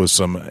come up with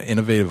some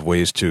innovative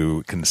ways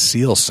to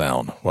conceal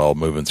sound while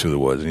moving through the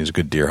woods. And he's a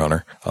good deer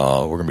hunter.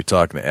 We're going to be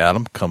talking to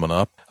Adam coming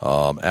up.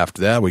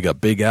 After that, we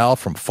got Big Al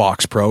from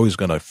Fox Pro. He's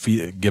going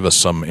to give us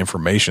some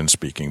information,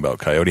 speaking about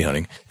coyote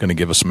hunting, going to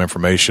give us some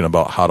information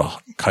about how to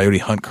coyote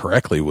hunt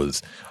correctly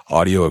with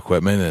audio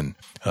equipment. And,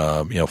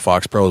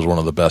 Fox Pro is one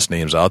of the best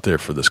names out there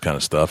for this kind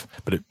of stuff.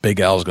 But Big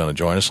Al is going to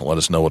join us and let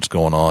us know what's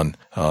going on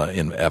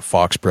at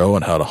Fox Pro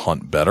and how to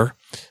hunt better.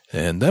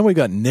 And then we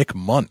got Nick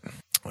Munt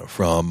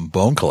from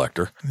Bone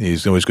Collector.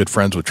 He's always good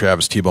friends with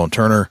Travis T-Bone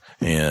Turner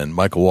and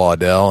Michael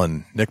Waddell.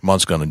 And Nick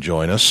Munt's going to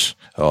join us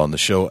on the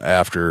show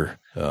after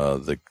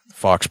the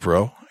Fox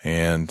Pro.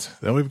 And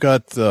then we've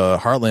got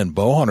Heartland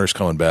Bow Hunters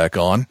coming back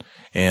on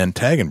and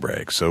Tag and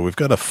Brag. So we've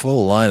got a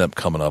full lineup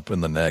coming up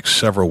in the next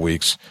several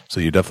weeks. So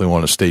you definitely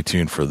want to stay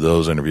tuned for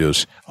those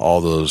interviews.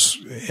 All those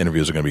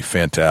interviews are going to be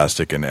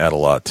fantastic and add a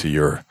lot to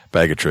your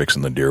bag of tricks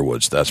in the deer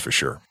woods. That's for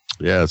sure.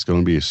 Yeah, it's going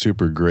to be a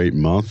super great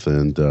month.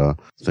 And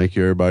thank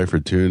you, everybody,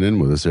 for tuning in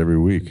with us every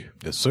week.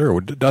 Yes, sir.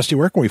 Dusty,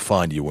 where can we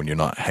find you when you're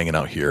not hanging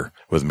out here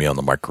with me on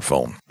the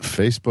microphone?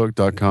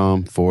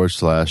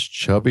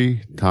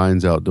 Facebook.com/Chubby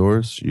Tines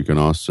Outdoors. You can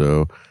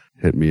also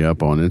hit me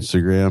up on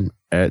Instagram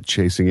at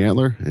Chasing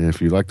Antler. And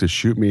if you'd like to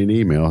shoot me an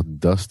email,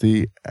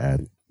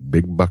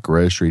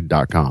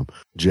 dusty@bigbuckregistry.com.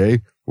 Jay,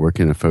 where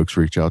can the folks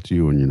reach out to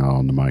you when you're not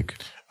on the mic?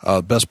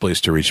 Best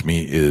place to reach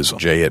me is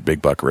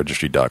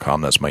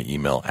jay@bigbuckregistry.com. That's my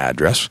email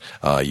address.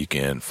 You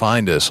can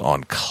find us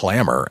on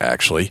Clamor,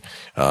 actually.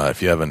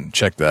 If you haven't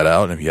checked that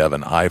out, and if you have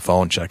an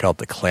iPhone, check out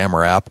the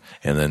Clamor app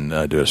and then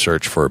do a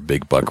search for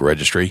Big Buck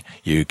Registry.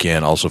 You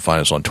can also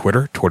find us on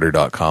Twitter,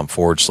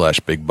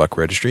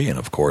 twitter.com/BigBuckRegistry. And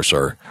of course,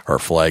 our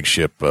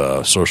flagship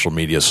social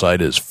media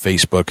site is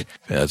Facebook.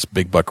 That's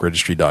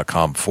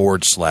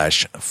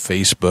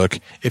BigBuckRegistry.com/Facebook.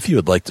 If you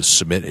would like to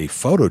submit a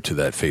photo to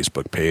that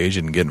Facebook page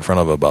and get in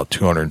front of about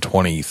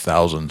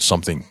 220,000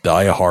 something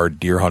diehard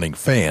deer hunting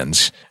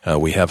fans,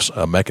 we have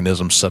a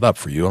mechanism set up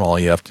for you, and all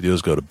you have to do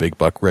is go to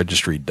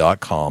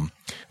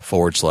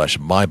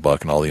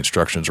BigBuckRegistry.com/mybuck, and all the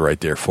instructions are right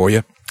there for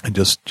you. And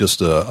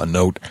just a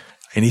note,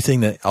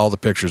 all the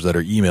pictures that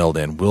are emailed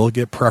in will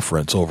get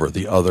preference over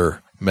the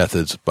other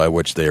methods by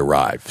which they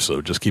arrive.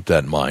 So just keep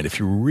that in mind. If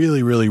you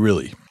really, really,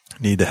 really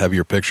need to have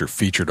your picture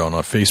featured on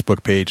a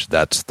Facebook page,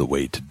 that's the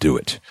way to do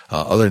it.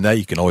 Other than that,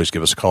 you can always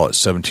give us a call at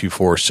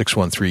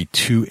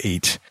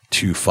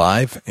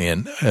 724-613-2825.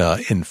 And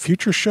in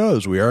future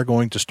shows, we are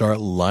going to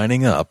start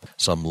lining up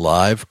some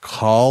live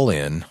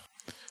call-in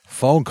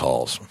phone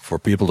calls for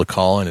people to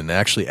call in and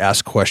actually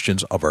ask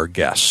questions of our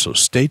guests. So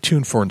stay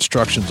tuned for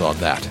instructions on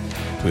that.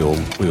 We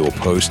will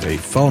post a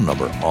phone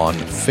number on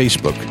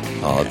Facebook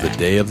the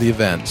day of the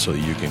event so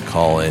you can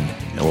call in,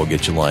 and we'll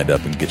get you lined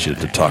up and get you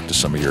to talk to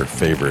some of your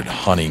favorite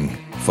hunting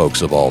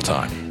folks of all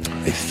time.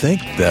 I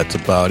think that's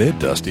about it,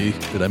 Dusty.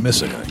 Did I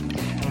miss anything?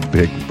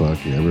 Big Buck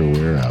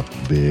everywhere, a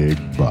big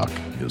buck.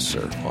 Yes,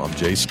 sir. Well, I'm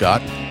Jay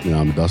Scott. And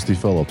I'm Dusty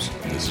Phillips.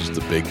 This is the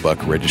Big Buck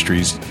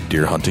Registry's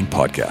Deer Hunting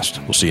Podcast.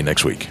 We'll see you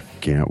next week.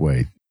 Can't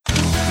wait.